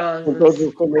 Maravilhoso. Com todos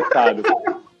os comentários.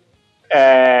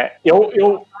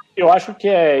 Eu acho que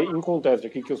é inconteste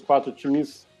aqui que os 4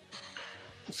 times,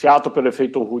 Seattle pelo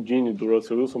efeito Houdini do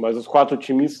Russell Wilson, mas os 4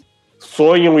 times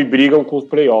sonham e brigam com os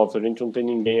playoffs. A gente não tem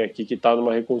ninguém aqui que está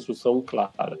numa reconstrução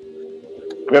clara.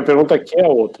 A minha pergunta aqui é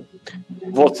outra.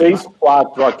 Vocês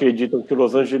 4 acreditam que o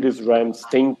Los Angeles Rams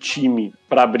tem time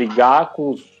para brigar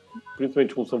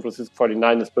principalmente com o San Francisco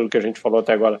 49ers, pelo que a gente falou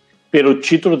até agora, pelo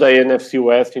título da NFC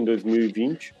West em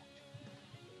 2020?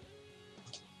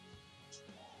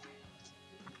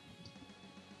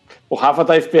 O Rafa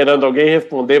tá esperando alguém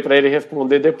responder para ele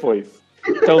responder depois.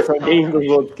 Então, se alguém dos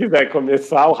outros quiser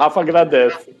começar, o Rafa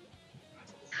agradece.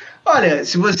 Olha,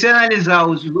 se você analisar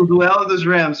o duelo dos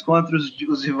Rams contra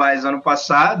os rivais ano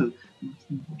passado,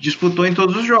 disputou em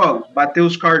todos os jogos. Bateu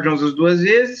os Cardinals as 2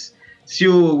 vezes. Se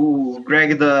o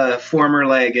Greg da former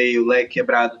leg, aí, o leg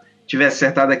quebrado, tivesse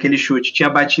acertado aquele chute, tinha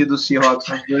batido o Seahawks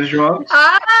nos 2 jogos.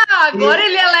 Agora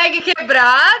ele é leg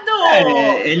quebrado?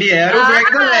 Ele era o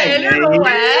Greg da leg. Ele não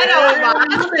era o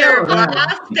Master,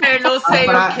 não sei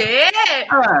o quê?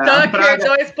 Tucker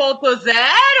 2.0?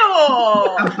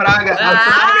 A praga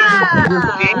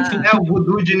o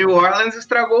voodoo de New Orleans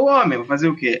estragou o homem. Vou fazer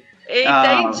o quê?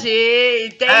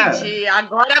 Entendi.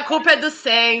 Agora a culpa é do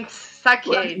Saints.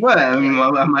 Saquei.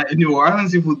 New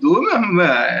Orleans e voodoo,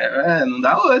 não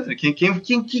dá outra. Quem o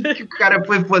cara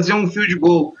foi fazer um field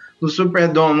goal no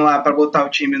Superdome lá pra botar o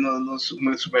time no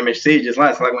Super Mercedes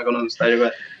lá, sei lá como é que é o nome do estádio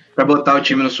agora, pra botar o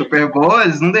time no Super Bowl,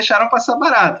 eles não deixaram passar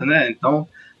barato, né? Então,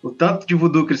 o tanto de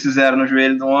voodoo que eles fizeram no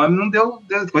joelho do homem não deu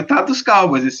coitado dos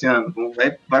Cowboys esse ano,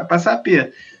 vai passar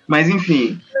perto. Mas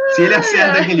enfim, se ele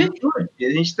acerta aquele chute, a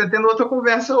gente tá tendo outra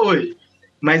conversa hoje.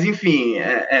 Mas, enfim,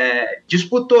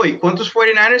 disputou. E quanto os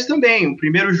 49ers também. O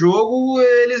primeiro jogo,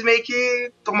 eles meio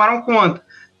que tomaram conta.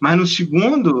 Mas no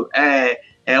segundo,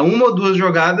 uma ou 2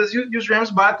 jogadas e os Rams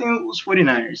batem os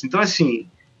 49ers. Então, assim,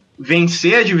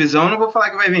 vencer a divisão, não vou falar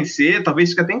que vai vencer, talvez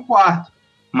fique até em 4º.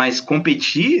 Mas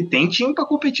competir, tem time para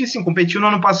competir, sim. Competiu no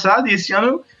ano passado e esse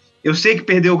ano, eu sei que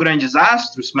perdeu grandes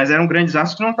astros, mas eram grandes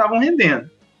astros que não estavam rendendo.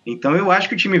 Então, eu acho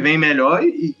que o time vem melhor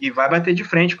e vai bater de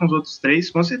frente com os outros 3,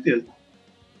 com certeza.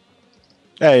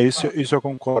 Isso eu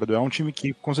concordo. É um time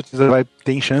que com certeza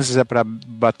tem chances para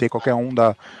bater qualquer um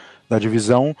da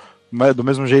divisão, mas do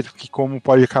mesmo jeito que como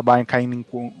pode acabar caindo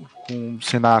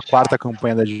sendo a 4ª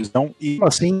campanha da divisão, e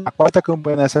assim, a 4ª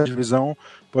campanha nessa divisão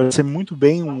pode ser muito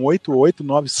bem um 8-8,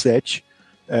 9-7,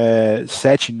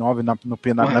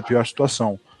 7-9 na pior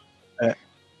situação.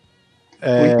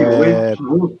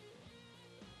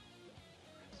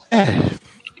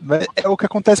 É o que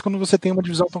acontece quando você tem uma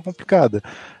divisão tão complicada.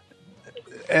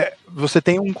 Você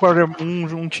tem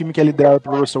um time que é liderado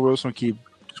pelo Russell Wilson, que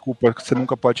desculpa, você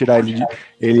nunca pode tirar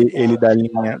ele da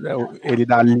linha, ele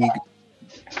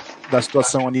da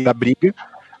situação ali da briga.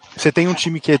 Você tem um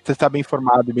time que está bem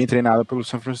formado e bem treinado pelo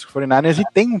San Francisco 49ers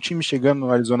e tem um time chegando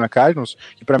no Arizona Cardinals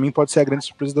que para mim pode ser a grande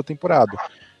surpresa da temporada.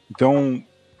 Então,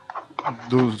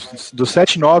 do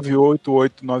 7-9,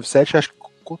 8-8, 9-7, acho que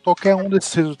qualquer um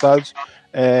desses resultados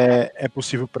é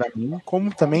possível para mim,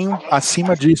 como também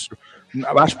acima disso.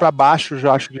 Abaixo para baixo,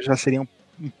 já acho que já seria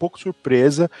um pouco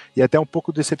surpresa e até um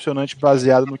pouco decepcionante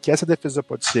baseado no que essa defesa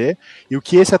pode ser e o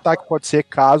que esse ataque pode ser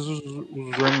caso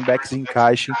os running backs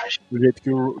encaixem do jeito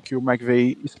que o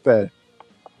McVay espera.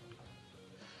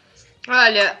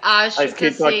 Olha, acho que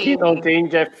assim... aqui não tem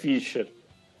Jeff Fisher.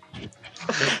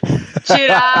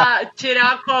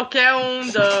 Tirar qualquer um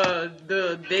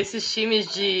desses times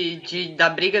da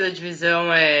briga da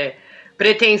divisão é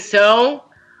pretensão.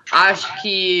 Acho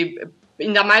que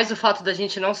ainda mais o fato da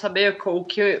gente não saber o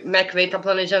que o McVay está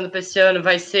planejando para esse ano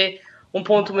vai ser um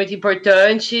ponto muito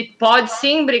importante. Pode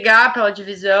sim brigar pela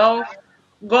divisão.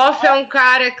 Goff é um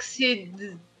cara que se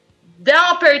der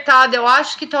uma apertada, eu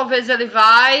acho que talvez ele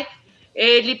vai.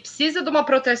 Ele precisa de uma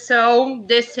proteção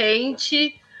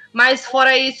decente, mas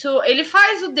fora isso, ele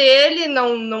faz o dele,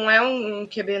 não é um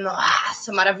QB,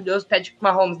 nossa, maravilhoso, Patrick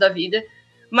Mahomes da vida,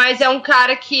 mas é um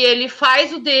cara que ele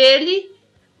faz o dele.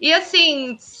 E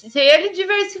assim, se ele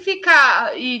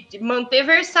diversificar e manter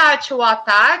versátil o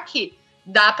ataque,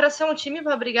 dá para ser um time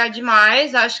para brigar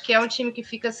demais. Acho que é um time que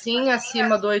fica assim,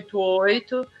 acima do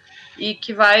 8-8 e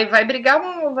que vai brigar,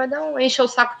 encher o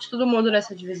saco de todo mundo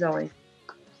nessa divisão aí.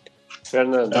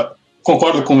 Fernando.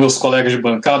 Concordo com meus colegas de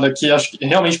bancada que acho que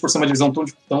realmente por ser uma divisão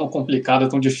tão complicada,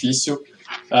 tão difícil,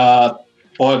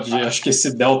 acho que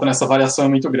esse delta nessa variação é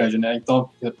muito grande, né? Então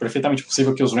é perfeitamente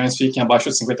possível que os Rams fiquem abaixo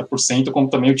de 50%, como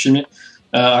também o time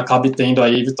acabe tendo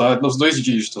aí vitória nos 2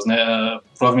 dígitos, né?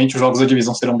 Provavelmente os jogos da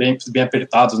divisão serão bem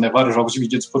apertados, né? Vários jogos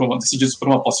decididos por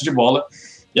uma posse de bola,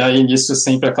 e aí nisso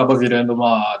sempre acaba virando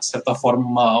de certa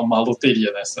forma uma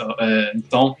loteria, né?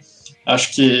 Então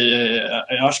acho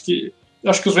que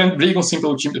os Rams brigam sim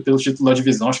pelo título da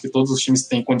divisão. Acho que todos os times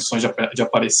têm condições de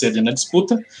aparecer ali na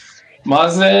disputa,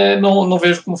 mas não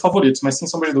vejo como favoritos, mas sem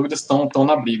sombra de dúvidas estão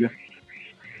na briga.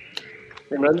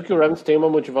 Lembrando que o Rams tem uma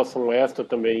motivação extra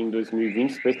também em 2020,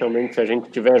 especialmente se a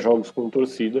gente tiver jogos com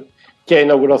torcida, que é a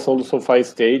inauguração do SoFi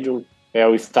Stadium, é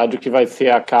o estádio que vai ser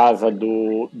a casa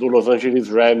do Los Angeles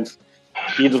Rams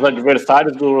e dos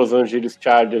adversários do Los Angeles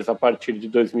Chargers a partir de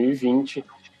 2020,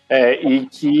 e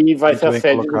que vai ser a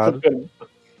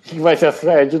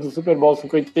sede do Super Bowl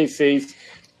 56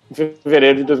 em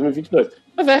fevereiro de 2022.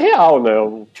 Mas é real, né?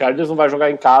 O Chargers não vai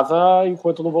jogar em casa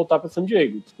enquanto não voltar para San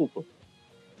Diego, desculpa.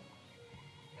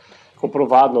 Ficou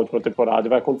provado na última temporada e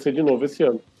vai acontecer de novo esse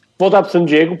ano. Voltar para San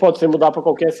Diego pode ser mudar para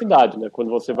qualquer cidade, né?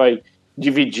 Quando você vai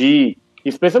dividir,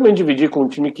 especialmente dividir com um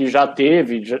time que já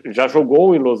já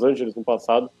jogou em Los Angeles no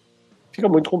passado, fica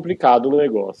muito complicado o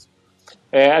negócio.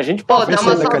 A gente pode dá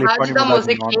uma saudade da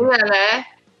musiquinha, né?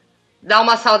 Dá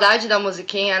uma saudade da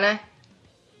musiquinha, né?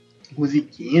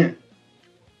 Musiquinha?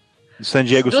 Do San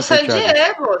Diego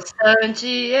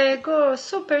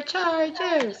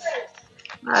Superchargers.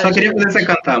 Só queria poder você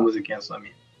cantar a musiquinha só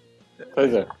minha.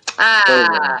 Pois é.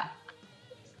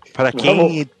 Para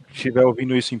quem estiver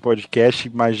ouvindo isso em podcast,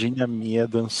 imagine a Mia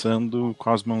dançando com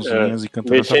as mãozinhas e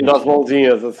cantando. Mexendo as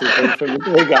mãozinhas, assim, foi muito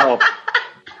legal.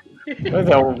 Pois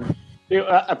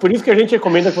é por isso que a gente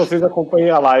recomenda que vocês acompanhem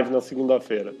a live na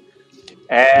segunda-feira.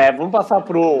 Vamos passar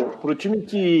pro time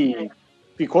que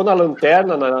ficou na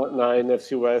lanterna na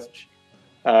NFC West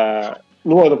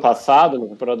no ano passado, na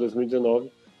temporada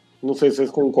 2019. Não sei se vocês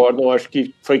concordam, acho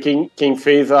que foi quem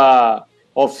fez a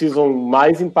off-season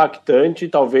mais impactante,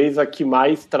 talvez a que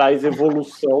mais traz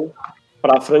evolução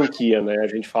para a franquia, né? A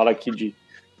gente fala aqui de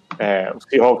os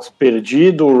Seahawks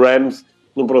perdido, o Rams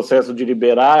no processo de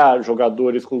liberar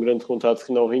jogadores com grandes contratos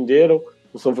que não renderam,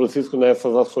 o São Francisco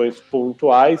nessas ações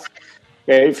pontuais.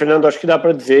 E, Fernando, acho que dá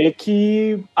para dizer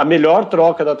que a melhor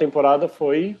troca da temporada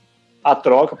foi a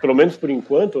troca, pelo menos por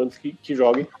enquanto, antes que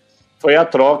joguem, foi a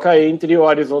troca entre o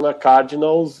Arizona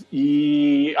Cardinals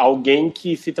e alguém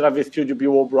que se travestiu de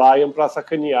Bill O'Brien para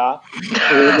sacanear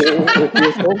o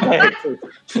Houston Texans.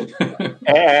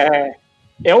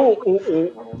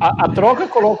 A troca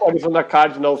coloca o Arizona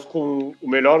Cardinals com o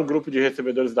melhor grupo de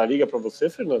recebedores da liga para você,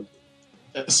 Fernando?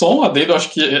 Só um adendo, acho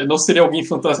que não seria alguém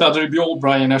fantasiado de Bill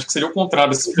O'Brien, né? Acho que seria o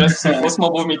contrário. Se fosse uma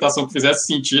movimentação que fizesse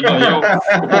sentido, aí eu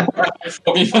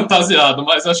alguém fantasiado,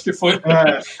 mas acho que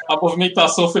a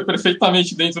movimentação foi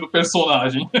perfeitamente dentro do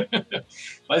personagem.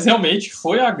 Mas realmente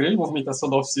foi a grande movimentação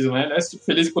da off-season, né? Aliás, fico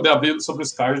feliz de poder abrir sobre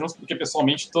os Cardinals, porque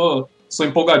pessoalmente sou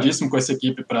empolgadíssimo com essa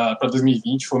equipe para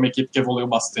 2020. Foi uma equipe que evoluiu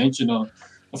bastante no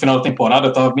final da temporada. Eu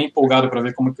estava bem empolgado para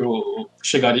ver como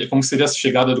seria essa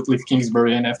chegada do Cliff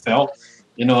Kingsbury à NFL.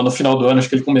 E no final do ano, acho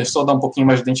que ele começou a dar um pouquinho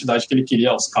mais de identidade que ele queria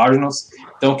aos Cardinals.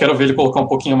 Então, eu quero ver ele colocar um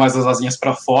pouquinho mais as asinhas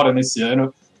para fora nesse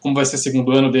ano, como vai ser o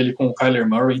segundo ano dele com o Kyler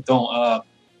Murray. Então,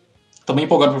 estou bem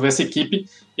empolgado para ver essa equipe.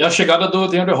 E a chegada do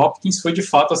DeAndre Hopkins foi, de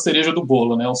fato, a cereja do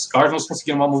bolo, né? Os Cardinals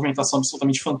conseguiram uma movimentação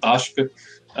absolutamente fantástica.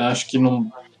 Acho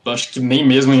que nem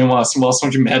mesmo em uma simulação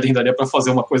de Madden daria para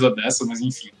fazer uma coisa dessa, mas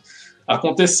enfim.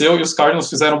 Aconteceu e os Cardinals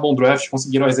fizeram um bom draft,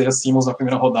 conseguiram a Isaiah Simmons na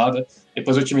primeira rodada,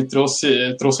 depois o time trouxe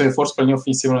reforço para a linha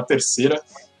ofensiva na terceira,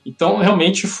 então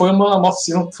realmente foi uma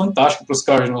off-season fantástica para os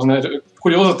Cardinals, né?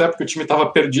 Curioso até porque o time estava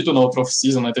perdido na outra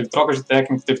off-season, né? Teve troca de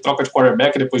técnico, teve troca de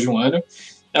quarterback depois de um ano,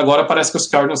 e agora parece que os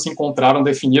Cardinals se encontraram,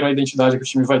 definiram a identidade que o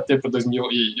time vai ter para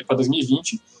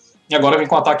 2020, e agora vem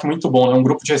com um ataque muito bom, né? Um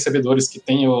grupo de recebedores que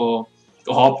tem o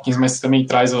Hopkins, mas também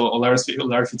traz o Larry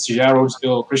Fitzgerald,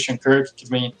 o Christian Kirk, que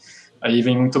vem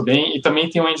muito bem, e também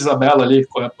tem o Andy Isabella ali,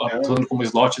 atuando como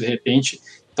slot de repente,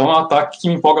 então é um ataque que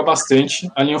me empolga bastante.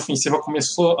 A linha ofensiva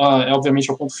começou, obviamente,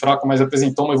 ao ponto fraco, mas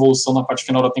apresentou uma evolução na parte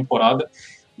final da temporada,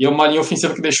 e é uma linha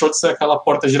ofensiva que deixou de ser aquela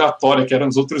porta giratória que era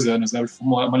nos outros anos, né?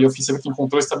 Uma linha ofensiva que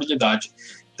encontrou estabilidade.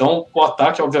 Então, o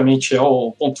ataque, obviamente, é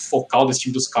o ponto focal desse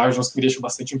time dos Cardinals, que me deixa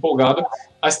bastante empolgado,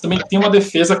 mas também tem uma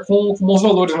defesa com bons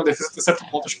valores, uma defesa, até certo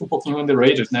ponto, acho que um pouquinho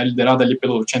underrated, né? Liderada ali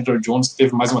pelo Chandler Jones, que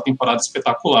teve mais uma temporada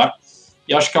espetacular,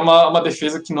 e acho que é uma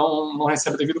defesa que não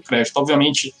recebe devido crédito.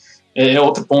 Obviamente, é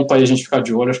outro ponto aí a gente ficar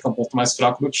de olho, acho que é um ponto mais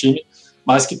fraco do time,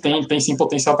 mas que tem sim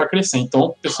potencial para crescer.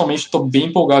 Então, pessoalmente, estou bem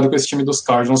empolgado com esse time dos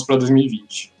Cardinals para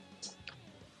 2020.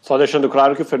 Só deixando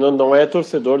claro que o Fernando não é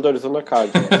torcedor do Arizona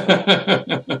Cardinals.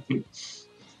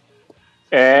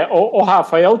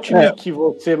 Rafa, é o time que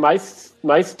você mais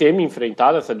teme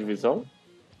enfrentar nessa divisão?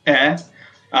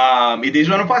 E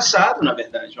desde o ano passado, na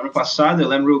verdade. O ano passado, eu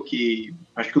lembro que,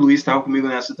 acho que o Luiz estava comigo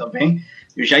nessa também,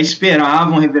 eu já esperava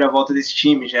uma reviravolta desse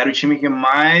time, já era o time que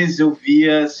mais eu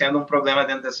via sendo um problema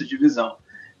dentro dessa divisão.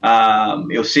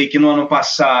 Eu sei que no ano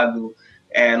passado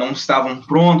não estavam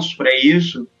prontos para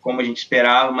isso, como a gente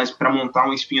esperava, mas para montar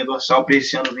uma espinha dorsal para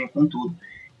esse ano vem com tudo.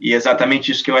 E é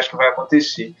exatamente isso que eu acho que vai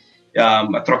acontecer.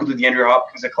 A troca do DeAndre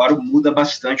Hopkins, é claro, muda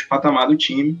bastante o patamar do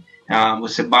time.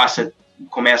 Você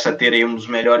começa a ter aí um dos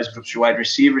melhores grupos de wide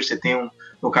receivers. Você tem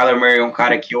o Kyler Murray, um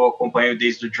cara que eu acompanho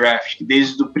desde o draft, que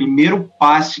desde o primeiro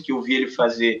passe que eu vi ele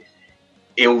fazer,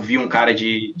 eu vi um cara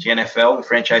de NFL, um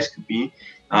franchise QB.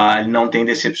 Ele não tem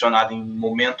decepcionado em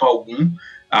momento algum.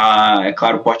 É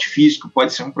claro, o porte físico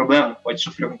pode ser um problema, pode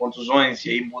sofrer com contusões,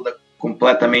 e aí muda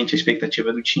completamente a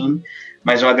expectativa do time,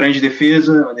 mas é uma grande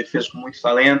defesa, uma defesa com muito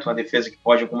talento, uma defesa que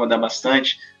pode incomodar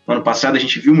bastante. No ano passado a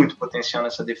gente viu muito potencial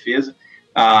nessa defesa,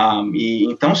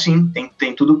 então sim,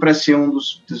 tem tudo para ser um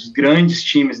dos grandes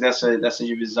times dessa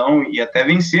divisão e até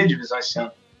vencer a divisão esse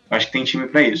ano. Eu acho que tem time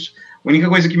para isso. A única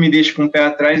coisa que me deixa com o pé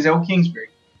atrás é o Kingsbury.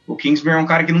 O Kingsbury é um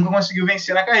cara que nunca conseguiu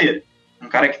vencer na carreira, um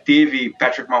cara que teve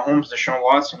Patrick Mahomes, Deshaun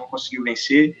Watson, não conseguiu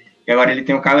vencer, e agora ele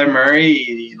tem o Kyler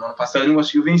Murray, e no ano passado ele não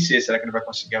conseguiu vencer. Será que ele vai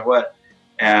conseguir agora?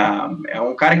 É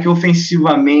um cara que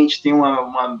ofensivamente tem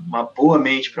uma boa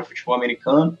mente para futebol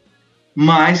americano,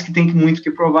 mas que tem muito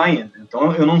que provar ainda.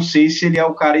 Então eu não sei se ele é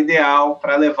o cara ideal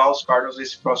para levar os Cardinals a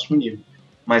esse próximo nível,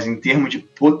 mas em termos de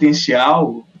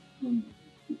potencial,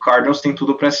 o Cardinals tem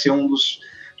tudo para ser um dos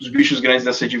bichos grandes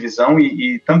dessa divisão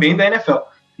e também da NFL.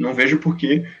 Não vejo por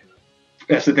que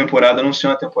essa temporada não ser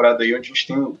uma temporada aí onde a gente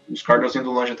tem os Cardinals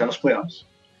indo longe até nos playoffs.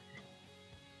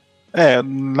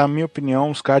 Na minha opinião,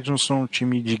 os Cardinals são um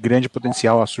time de grande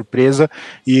potencial, a surpresa,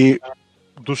 e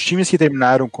dos times que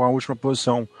terminaram com a última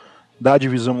posição da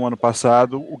divisão no ano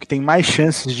passado, o que tem mais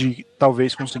chances de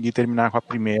talvez conseguir terminar com a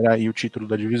primeira e o título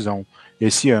da divisão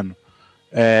esse ano.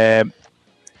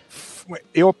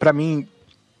 Para mim,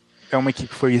 é uma equipe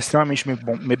que foi extremamente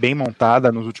bem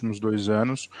montada nos últimos 2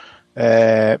 anos.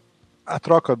 A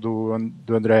troca do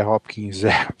André Hopkins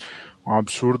é um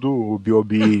absurdo. O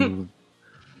B.O.B.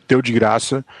 deu de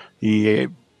graça e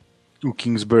o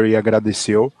Kingsbury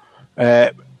agradeceu.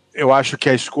 Eu acho que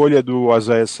a escolha do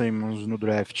Isaiah Simmons no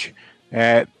draft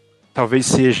talvez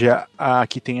seja a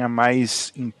que tenha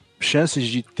mais chances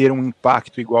de ter um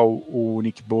impacto igual o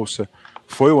Nick Bosa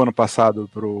foi o ano passado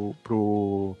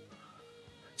pro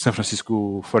San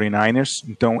Francisco 49ers.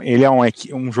 Então ele é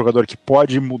um jogador que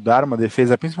pode mudar uma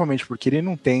defesa, principalmente porque ele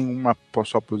não tem uma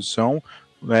só posição.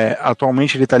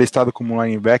 Atualmente ele está listado como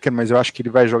linebacker, mas eu acho que ele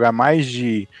vai jogar mais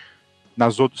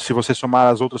se você somar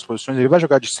as outras posições, ele vai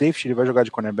jogar de safety, ele vai jogar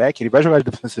de cornerback, ele vai jogar de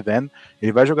defensive end,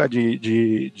 ele vai jogar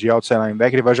de outside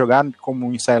linebacker, ele vai jogar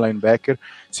como inside linebacker.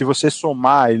 Se você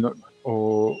somar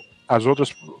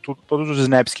todos os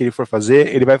snaps que ele for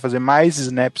fazer, ele vai fazer mais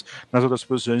snaps nas outras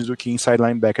posições do que inside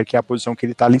linebacker, que é a posição que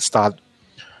ele está listado.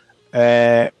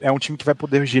 É um time que vai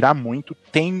poder girar muito,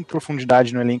 tem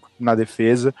profundidade no elenco na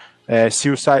defesa. Se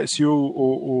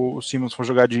o Simmons for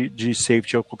jogar de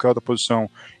safety ou qualquer outra posição,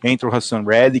 entra o Hassan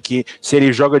Reddick. Se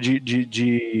ele joga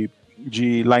de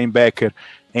linebacker,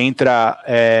 entra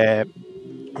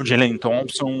o Jalen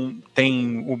Thompson.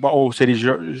 Ou se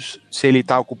ele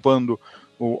está ocupando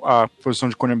a posição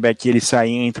de cornerback e ele sai,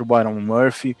 entra o Byron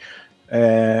Murphy.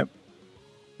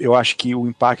 Eu acho que o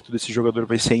impacto desse jogador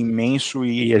vai ser imenso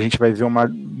e a gente vai ver uma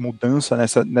mudança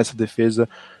nessa defesa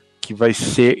que vai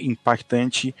ser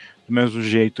impactante do mesmo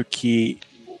jeito que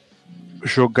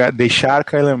deixar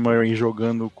Kyler Murray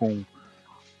jogando com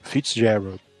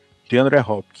Fitzgerald, DeAndre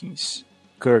Hopkins,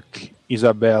 Kirk,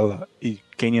 Isabella e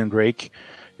Kenyan Drake.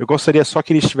 Eu gostaria só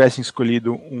que eles tivessem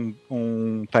escolhido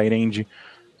um tight end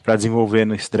para desenvolver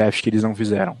nesse draft, que eles não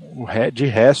fizeram. De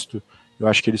resto, eu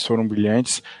acho que eles foram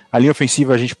brilhantes. A linha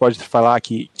ofensiva a gente pode falar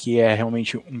que é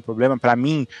realmente um problema. Para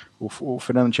mim, o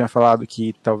Fernando tinha falado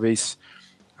que talvez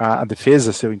a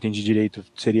defesa, se eu entendi direito,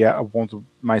 seria o ponto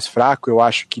mais fraco. Eu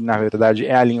acho que, na verdade,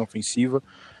 é a linha ofensiva.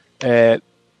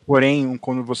 Porém,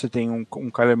 quando você tem um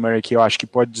Kyler Murray que eu acho que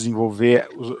pode desenvolver,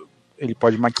 ele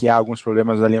pode maquiar alguns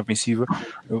problemas da linha ofensiva.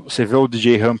 Você vê o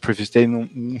DJ Humphries tendo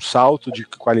um salto de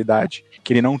qualidade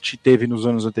que ele não teve nos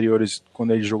anos anteriores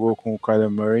quando ele jogou com o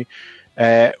Kyler Murray.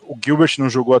 O Gilbert não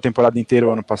jogou a temporada inteira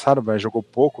o ano passado, mas jogou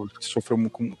pouco, sofreu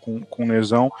com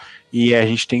lesão, e a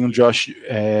gente tem o Josh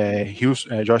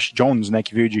Jones, né,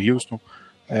 que veio de Houston,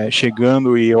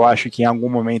 chegando, e eu acho que em algum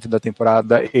momento da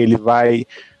temporada ele vai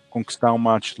conquistar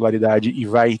uma titularidade e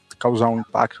vai causar um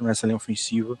impacto nessa linha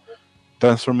ofensiva,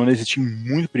 transformando esse time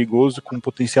muito perigoso, com um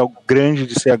potencial grande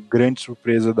de ser a grande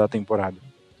surpresa da temporada.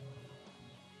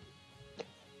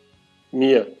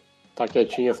 Mia, tá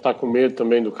quietinha, você tá com medo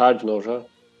também do Cardinal já?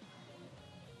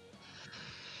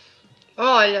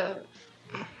 Olha,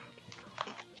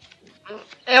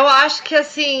 eu acho que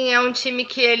assim, é um time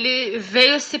que ele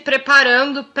veio se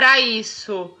preparando para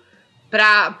isso.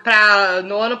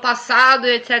 No ano passado,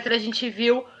 etc., a gente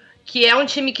viu que é um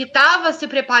time que estava se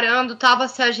preparando, estava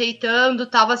se ajeitando,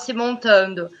 estava se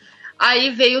montando. Aí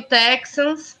veio o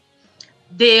Texans,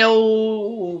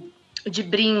 deu de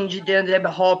brinde de André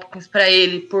Hopkins para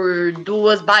ele por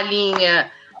 2 balinhas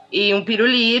e um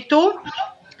pirulito,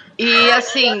 e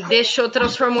assim,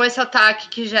 transformou esse ataque,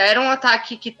 que já era um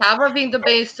ataque que estava vindo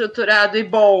bem estruturado e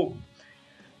bom,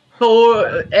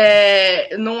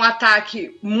 num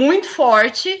ataque muito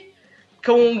forte,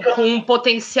 com um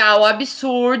potencial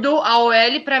absurdo. A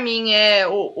OL, para mim, é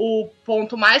o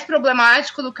ponto mais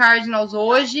problemático do Cardinals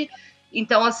hoje.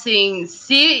 Então, assim,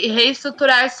 se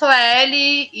reestruturar essa OL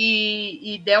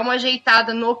e der uma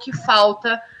ajeitada no que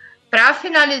falta para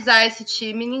finalizar esse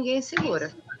time, ninguém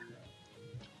segura.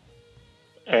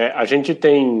 A gente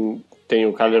tem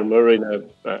o Kyler Murray, né?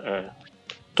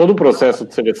 Todo o processo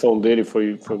de seleção dele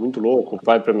foi muito louco.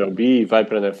 Vai para MLB, vai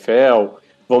para NFL,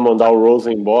 vão mandar o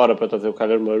Rosen embora para trazer o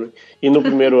Kyler Murray. E no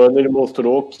primeiro ano ele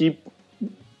mostrou que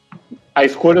a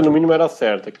escolha, no mínimo, era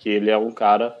certa, que ele é um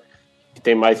cara que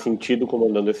tem mais sentido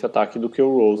comandando esse ataque do que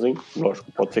o Rosen.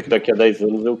 Lógico, pode ser que daqui a 10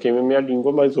 anos eu queime a minha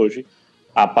língua, mas hoje,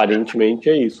 aparentemente,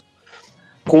 é isso.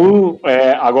 Com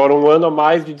agora um ano a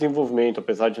mais de desenvolvimento,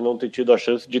 apesar de não ter tido a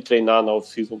chance de treinar na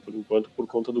off-season por enquanto, por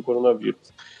conta do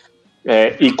coronavírus.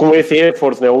 E com esse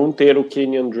reforço, né, ter o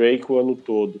Kenyan Drake o ano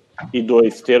todo, e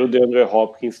 2, ter o DeAndre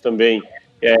Hopkins também,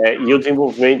 e o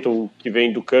desenvolvimento que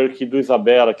vem do Kirk e do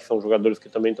Isabella, que são jogadores que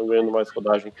também estão ganhando mais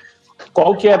rodagem.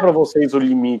 Qual que é para vocês o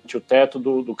limite, o teto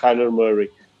do Kyler Murray?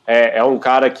 É um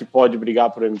cara que pode brigar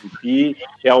por MVP?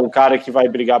 É um cara que vai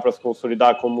brigar para se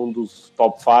consolidar como um dos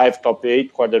top 5, top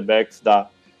 8 quarterbacks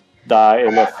da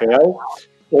NFL?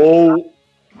 Ou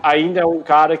ainda é um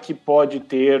cara que pode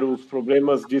ter os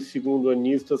problemas de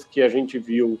segundo-anistas que a gente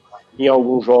viu em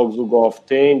alguns jogos do Goff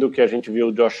tendo, que a gente viu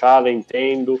o Josh Allen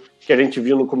tendo, que a gente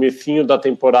viu no comecinho da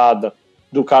temporada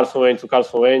do Carson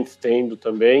Wentz tendo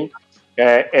também?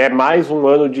 É mais um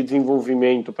ano de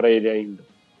desenvolvimento para ele ainda.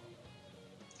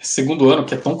 Segundo ano,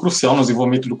 que é tão crucial no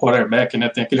desenvolvimento do quarterback, né?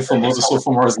 Tem aquele famoso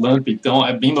sophomore slump, então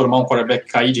é bem normal um quarterback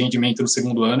cair de rendimento no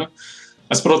segundo ano.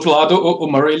 Mas, por outro lado, o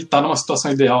Murray está numa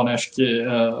situação ideal, né? Acho que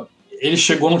ele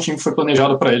chegou num time que foi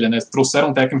planejado para ele, né? Trouxeram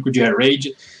um técnico de air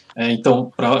raid,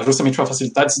 Então, justamente para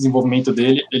facilitar esse desenvolvimento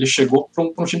dele, ele chegou para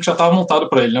um time que já estava montado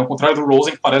para ele, né? Ao contrário do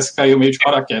Rosen, que parece que caiu meio de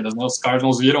paraquedas, né? Os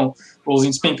Cardinals viram o Rosen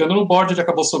despencando no board, ele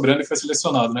acabou sobrando e foi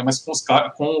selecionado, né? Mas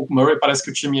com o Murray parece que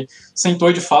o time sentou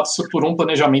e de fato estruturou um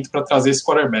planejamento para trazer esse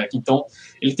quarterback. Então,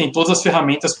 ele tem todas as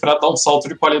ferramentas para dar um salto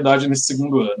de qualidade nesse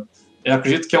segundo ano. Eu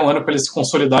acredito que é um ano para ele se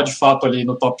consolidar de fato ali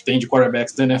no top 10 de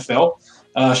quarterbacks da NFL.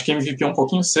 Acho que MVP é um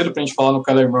pouquinho cedo para a gente falar no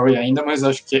Kyler Murray ainda, mas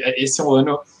acho que esse é o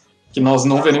ano que nós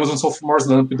não veremos um sophomore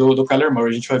slump do Kyler Murray.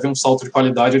 A gente vai ver um salto de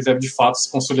qualidade, ele deve de fato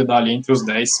se consolidar ali entre os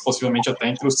 10, possivelmente até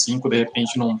entre os 5, de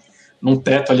repente num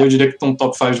teto ali, eu diria que um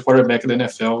top 5 de quarterback da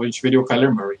NFL, a gente veria o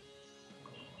Kyler Murray.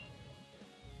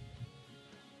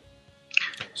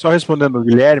 Só respondendo o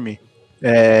Guilherme,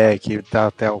 que está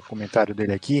até o comentário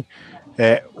dele aqui,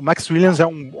 o Max Williams é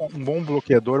um bom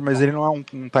bloqueador, mas ele não é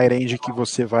um tight end que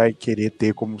você vai querer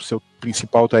ter como seu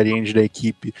principal tight end da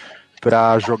equipe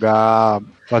para jogar,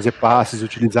 fazer passes,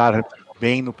 utilizar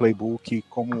bem no playbook,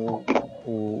 como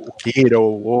o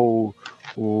Kittle ou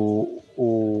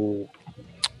o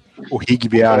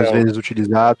Higbee é às vezes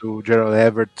utilizado, o Gerald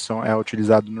Everett é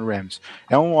utilizado no Rams.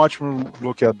 É um ótimo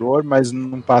bloqueador, mas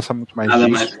não passa muito mais Nada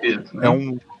disso. Mais que isso, né?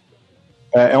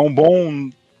 É um bom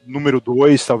número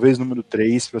 2, talvez número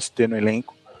 3, para você ter no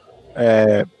elenco.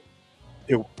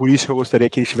 Por isso que eu gostaria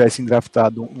que eles tivessem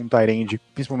draftado um tight end,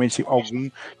 principalmente algum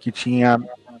que tinha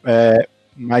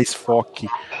mais foco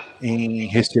em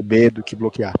receber do que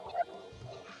bloquear.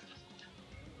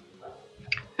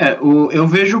 Eu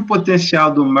vejo o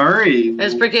potencial do Murray.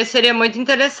 Mas porque seria muito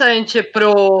interessante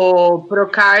pro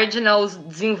Cardinals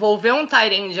desenvolver um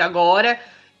tight end agora,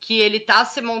 que ele tá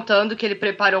se montando, que ele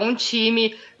preparou um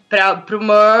time pro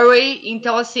Murray.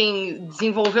 Então, assim,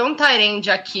 desenvolver um tight end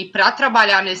aqui para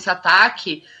trabalhar nesse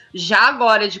ataque, já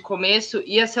agora de começo,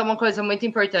 ia ser uma coisa muito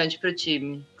importante pro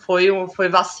time. Foi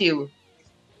vacilo.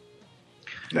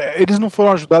 Eles não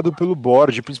foram ajudados pelo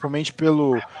board, principalmente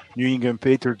pelo New England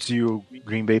Patriots e o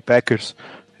Green Bay Packers,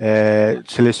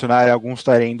 selecionarem alguns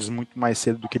tight ends muito mais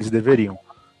cedo do que eles deveriam.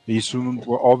 Isso,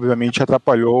 obviamente,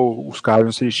 atrapalhou os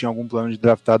caras se eles tinham algum plano de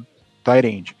draftar tight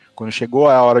end. Quando chegou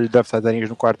a hora de draftar tight end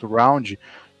no quarto round,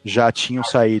 já tinham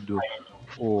saído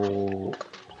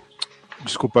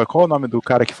Desculpa, qual é o nome do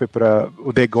cara que foi para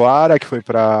o Deguara, que foi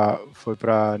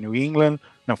para New England,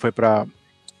 não, foi para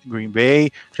Green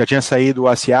Bay, já tinha saído o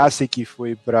Asiasi, que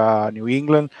foi para New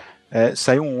England,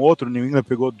 saiu um outro, New England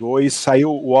pegou 2,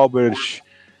 saiu o Albert,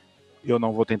 eu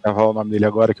não vou tentar falar o nome dele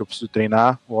agora, que eu preciso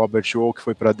treinar, o Albert O, que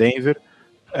foi para Denver,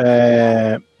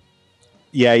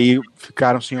 e aí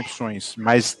ficaram sem opções,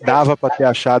 mas dava para ter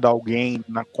achado alguém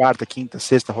na quarta, quinta,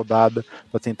 sexta rodada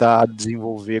para tentar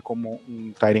desenvolver como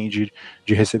um tight end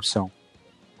de recepção.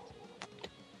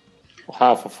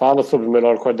 Rafa, fala sobre o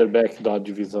melhor quarterback da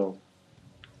divisão.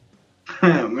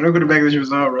 O melhor quarterback da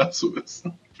divisão é o Russell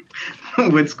Wilson.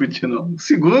 Não vou discutir, não. O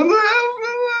segundo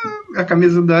a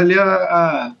camisa dele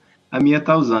a minha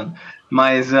tá usando.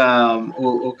 Mas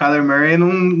o Kyler Murray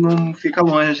não fica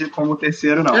longe como o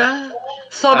terceiro, não.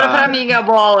 Sobra pra mim a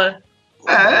bola.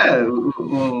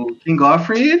 O King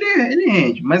Goffrey, ele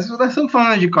rende. Mas nós estamos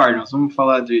falando de Cardinals, vamos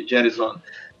falar de Arizona.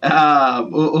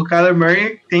 O Kyler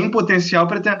Murray tem potencial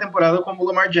para ter uma temporada como o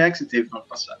Lamar Jackson teve no ano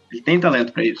passado. Ele tem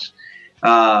talento para isso.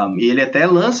 E ele até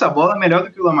lança a bola melhor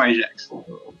do que o Lamar Jackson.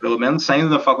 Pelo menos saindo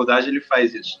da faculdade ele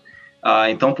faz isso.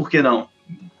 Então por que não?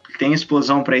 Tem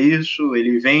explosão para isso.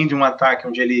 Ele vem de um ataque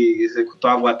onde ele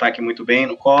executava o ataque muito bem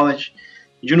no college.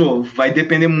 De novo, vai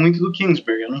depender muito do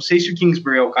Kingsbury. Eu não sei se o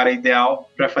Kingsbury é o cara ideal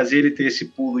para fazer ele ter esse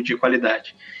pulo de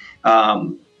qualidade.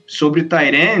 Sobre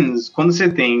tight ends, quando você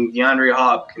tem DeAndre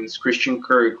Hopkins, Christian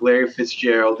Kirk, Larry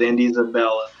Fitzgerald, Andy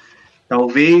Isabella,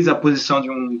 talvez a posição de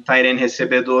um tight end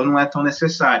recebedor não é tão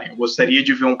necessária. Eu gostaria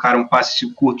de ver um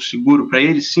passe curto, seguro para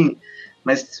ele, sim,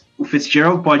 mas o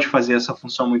Fitzgerald pode fazer essa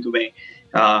função muito bem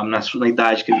na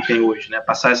idade que ele tem hoje, né?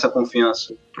 Passar essa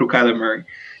confiança para o Kyler Murray.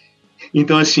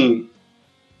 Então, assim,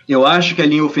 eu acho que a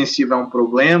linha ofensiva é um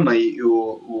problema e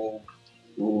o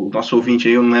nosso ouvinte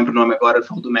aí, eu não lembro o nome agora,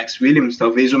 falou do Max Williams.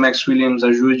 Talvez o Max Williams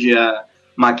ajude a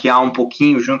maquiar um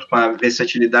pouquinho, junto com a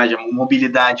versatilidade, a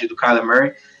mobilidade do Kyler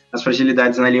Murray, as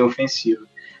fragilidades na linha ofensiva.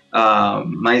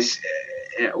 Mas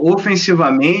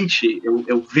ofensivamente,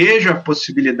 eu vejo a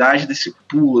possibilidade desse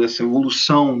pulo, dessa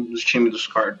evolução dos times dos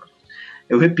Cardinals.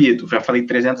 Eu repito, já falei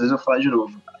 300 vezes, eu vou falar de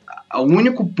novo. O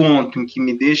único ponto em que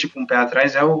me deixa com o pé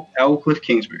atrás é o Cliff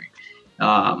Kingsbury.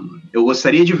 Eu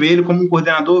gostaria de ver ele como um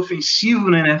coordenador ofensivo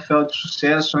na NFL de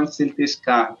sucesso antes de ele ter esse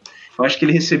cargo. Eu acho que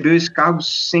ele recebeu esse cargo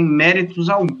sem méritos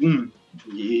algum.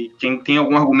 E quem tem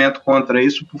algum argumento contra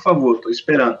isso, por favor, estou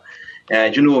esperando.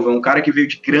 De novo, é um cara que veio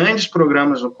de grandes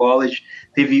programas no college,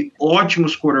 teve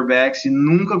ótimos quarterbacks e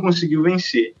nunca conseguiu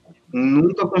vencer.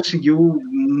 Nunca conseguiu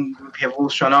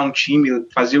revolucionar um time,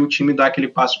 fazer o time dar aquele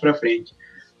passo para frente.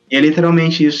 E é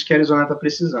literalmente isso que a Arizona está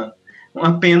precisando.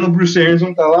 Uma pena o Bruce Arians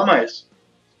não tá lá mais.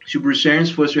 Se o Bruce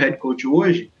Arians fosse o head coach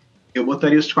hoje, eu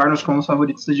botaria os Cardinals como os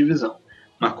favoritos da divisão.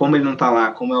 Mas como ele não tá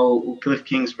lá, como é o Cliff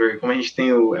Kingsbury, como a gente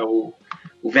tem o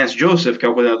Vance Joseph, que é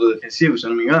o coordenador defensivo, se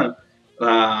eu não me engano.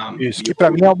 Isso, que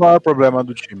para mim é o maior problema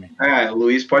do time. O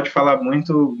Luiz pode falar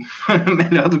muito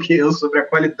melhor do que eu sobre a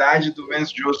qualidade do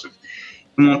Vance Joseph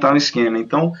em montar um esquema.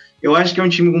 Então, eu acho que é um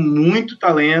time com muito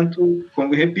talento,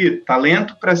 como eu repito,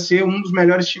 talento para ser um dos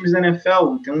melhores times da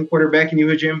NFL, tem um quarterback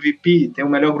nível de MVP, tem o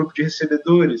melhor grupo de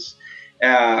recebedores,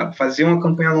 fazer uma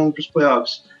campanha longa para os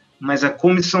playoffs. Mas a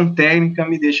comissão técnica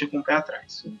me deixa com o pé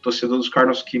atrás. O torcedor dos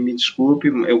Cardinals, que me desculpe,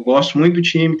 eu gosto muito do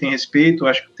time, tenho respeito,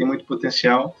 acho que tem muito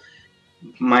potencial,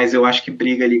 mas eu acho que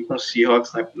briga ali com o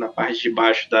Seahawks na parte de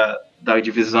baixo da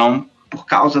divisão por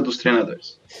causa dos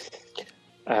treinadores.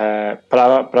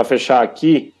 Para fechar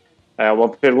aqui, uma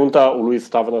pergunta, o Luiz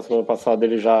estava na semana passada,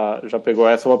 ele já pegou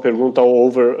essa, uma pergunta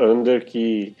over-under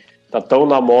que está tão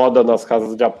na moda nas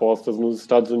casas de apostas nos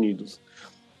Estados Unidos.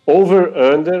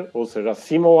 Over-under, ou seja,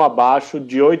 acima ou abaixo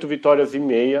de 8 vitórias e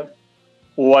meia,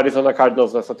 o Arizona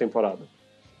Cardinals nessa temporada.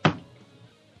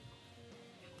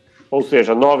 Ou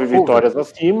seja, 9 vitórias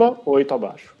acima, 8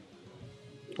 abaixo.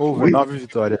 Over, 9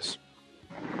 vitórias.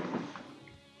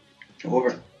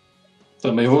 Over.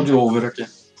 Também vou de over aqui.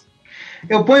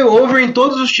 Eu ponho over em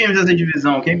todos os times dessa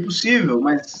divisão, que é impossível,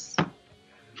 mas...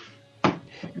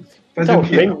 Fazer o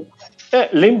quê?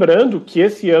 Lembrando que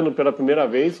esse ano, pela primeira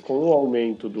vez, com o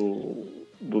aumento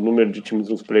do número de times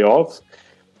nos playoffs,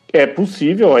 é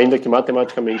possível, ainda que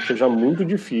matematicamente seja muito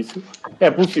difícil, é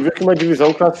possível que uma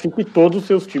divisão classifique todos os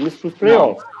seus times para os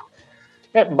playoffs.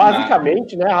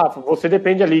 Basicamente, né, Rafa, você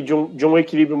depende ali de um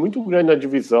equilíbrio muito grande na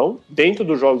divisão, dentro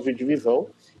dos jogos de divisão,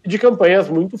 e de campanhas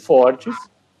muito fortes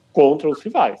contra os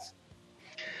rivais.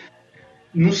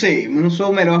 Não sei, eu não sou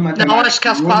o melhor matemático. Não, acho que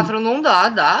as 4 não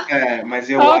dá. Mas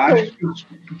eu acho que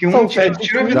porque um time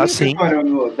tira a vida dá do sim.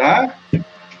 Dá?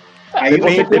 Aí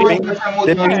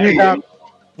Depende da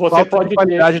você pode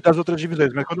qualidade das outras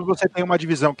divisões, mas quando você tem uma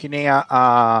divisão que nem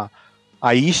a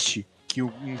East, que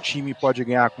um time pode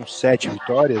ganhar com 7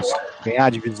 vitórias, ganhar a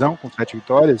divisão com 7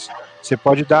 vitórias, você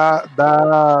pode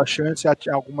dar chance a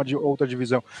alguma outra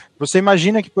divisão. Você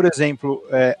imagina que, por exemplo,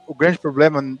 o grande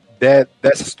problema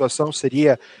dessa situação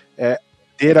seria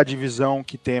ter a divisão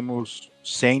que temos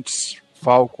Saints,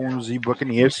 Falcons e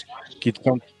Buccaneers, que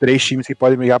são 3 times que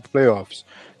podem brigar para playoffs.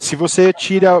 Se você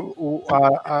tira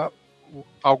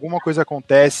alguma coisa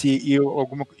acontece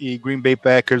e Green Bay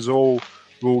Packers ou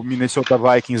o Minnesota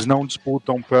Vikings não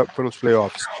disputam pelos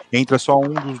playoffs, entra só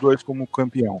um dos dois como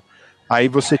campeão. Aí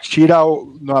você tira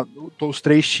os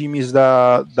 3 times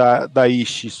da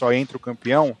East, só entra o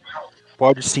campeão,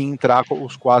 pode sim entrar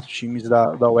os 4 times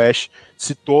da West,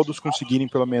 se todos conseguirem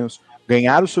pelo menos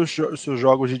ganhar os seus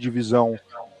jogos de divisão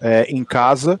em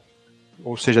casa,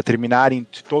 ou seja,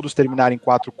 todos terminarem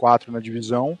 4-4 na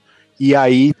divisão, e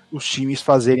aí os times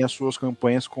fazerem as suas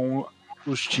campanhas com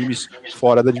os times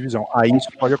fora da divisão. Aí isso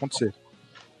pode acontecer.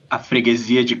 A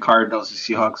freguesia de Cardinals e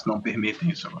Seahawks não permitem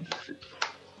isso acontecer.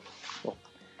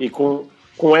 E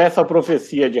com essa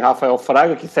profecia de Rafael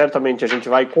Fraga, que certamente a gente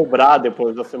vai cobrar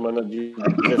depois da semana de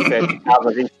 17, caso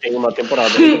a gente tenha uma temporada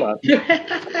regular,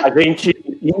 a gente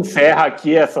encerra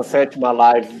aqui essa 7ª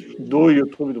live do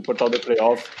YouTube do Portal The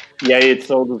Playoffs e a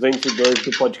edição 202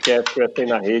 do podcast que tem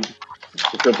na rede,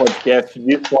 o seu podcast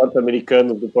de esportes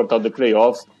americanos do Portal The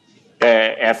Playoffs.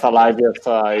 Essa live,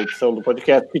 essa edição do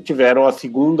podcast, que tiveram a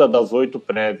segunda das 8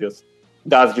 prévias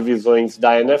das divisões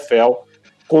da NFL,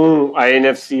 com a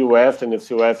NFC West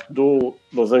do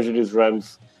Los Angeles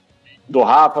Rams, do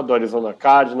Rafa, do Arizona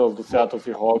Cardinals, do Seattle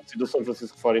Seahawks e do San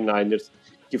Francisco 49ers,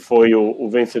 que foi o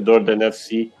vencedor da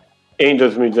NFC em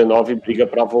 2019 e briga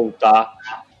para voltar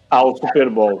ao Super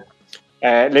Bowl.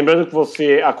 Lembrando que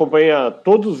você acompanha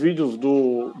todos os vídeos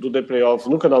do The Playoffs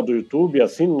no canal do YouTube,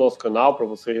 assine o nosso canal para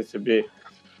você receber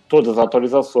todas as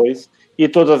atualizações e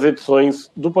todas as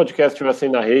edições do podcast USA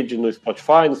na rede, no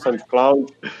Spotify, no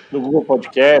SoundCloud, no Google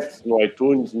Podcasts, no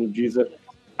iTunes, no Deezer.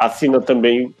 Assina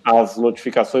também as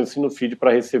notificações, assina o feed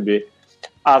para receber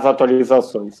as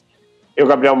atualizações. Eu,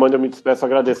 Gabriel Manda, me despeço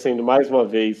agradecendo mais uma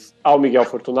vez ao Miguel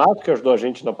Fortunato, que ajudou a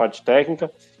gente na parte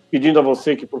técnica, pedindo a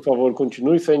você que, por favor,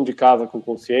 continue saindo de casa com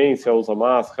consciência, usa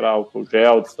máscara, álcool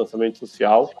gel, distanciamento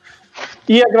social,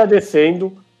 e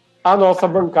agradecendo a nossa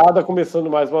bancada, começando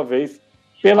mais uma vez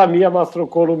pela Mia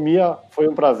Mastrocolo. Mia, foi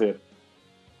um prazer.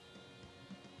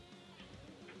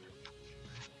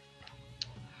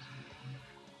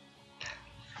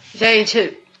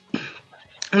 Gente,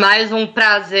 mais um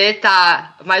prazer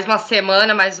mais uma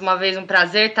semana, mais uma vez um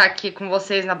prazer estar aqui com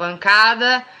vocês na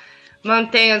bancada.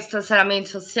 Mantenham o distanciamento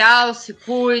social, se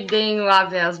cuidem,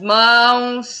 lavem as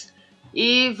mãos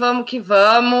e vamos que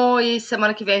vamos. E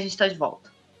semana que vem a gente está de volta.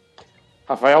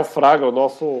 Rafael Fraga, o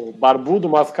nosso barbudo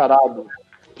mascarado,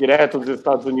 direto dos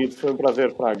Estados Unidos. Foi um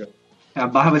prazer, Fraga. A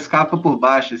barba escapa por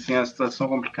baixo, assim, é uma situação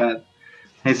complicada.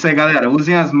 É isso aí, galera.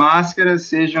 Usem as máscaras,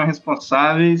 sejam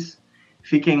responsáveis,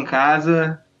 fiquem em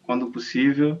casa quando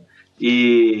possível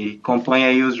e acompanhem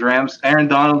aí os Rams. Aaron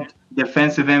Donald,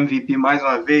 Defensive MVP mais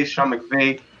uma vez, Sean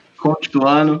McVay, coach do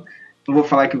ano. Não vou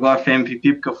falar que o Goff é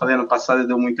MVP, porque eu falei ano passado e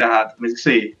deu muito errado. Mas isso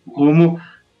aí, rumo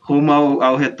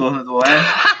ao retorno do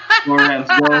Oeste.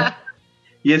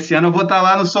 E esse ano eu vou estar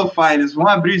lá no SoFi, eles vão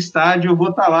abrir o estádio, eu vou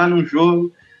estar lá num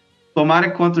jogo, tomara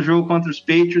que contra o jogo contra os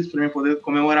Patriots, para mim poder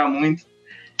comemorar muito,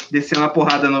 descendo a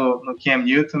porrada no Cam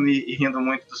Newton e rindo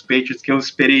muito dos Patriots, que eu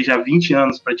esperei já 20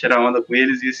 anos para tirar onda com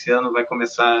eles, e esse ano vai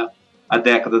começar a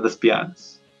década das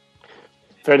piadas.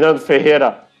 Fernando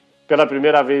Ferreira, pela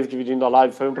primeira vez dividindo a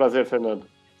live, foi um prazer, Fernando.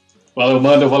 Valeu,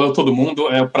 Mando, valeu todo mundo,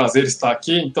 é um prazer estar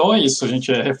aqui, então é isso, a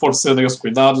gente reforçando aí os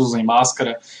cuidados, usem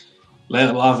máscara,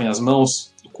 lavem as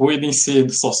mãos, cuidem-se,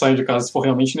 só saiam de casa se for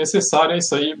realmente necessário. É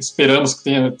isso aí. Esperamos que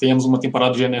tenhamos uma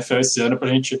temporada de NFL esse ano para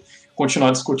a gente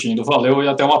continuar discutindo. Valeu e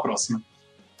até uma próxima.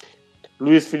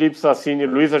 Luiz Felipe Sassini.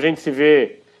 Luiz, a gente se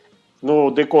vê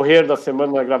no decorrer da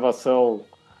semana na gravação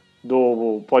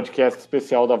do podcast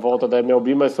especial da volta da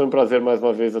MLB, mas foi um prazer mais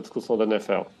uma vez a discussão da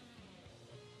NFL.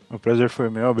 O prazer foi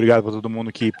meu, obrigado para todo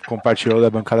mundo que compartilhou da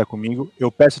bancada comigo.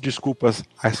 Eu peço desculpas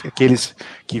àqueles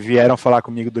que vieram falar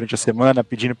comigo durante a semana,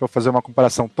 pedindo para eu fazer uma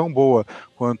comparação tão boa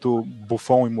quanto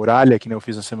Buffon e Muralha, que nem eu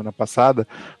fiz na semana passada,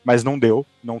 mas não deu,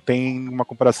 não tem uma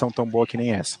comparação tão boa que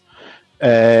nem essa.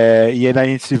 E aí a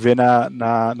gente se vê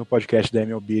no podcast da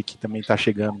MLB, que também está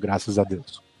chegando, graças a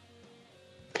Deus.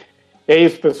 É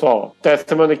isso, pessoal. Até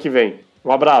semana que vem.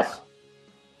 Um abraço.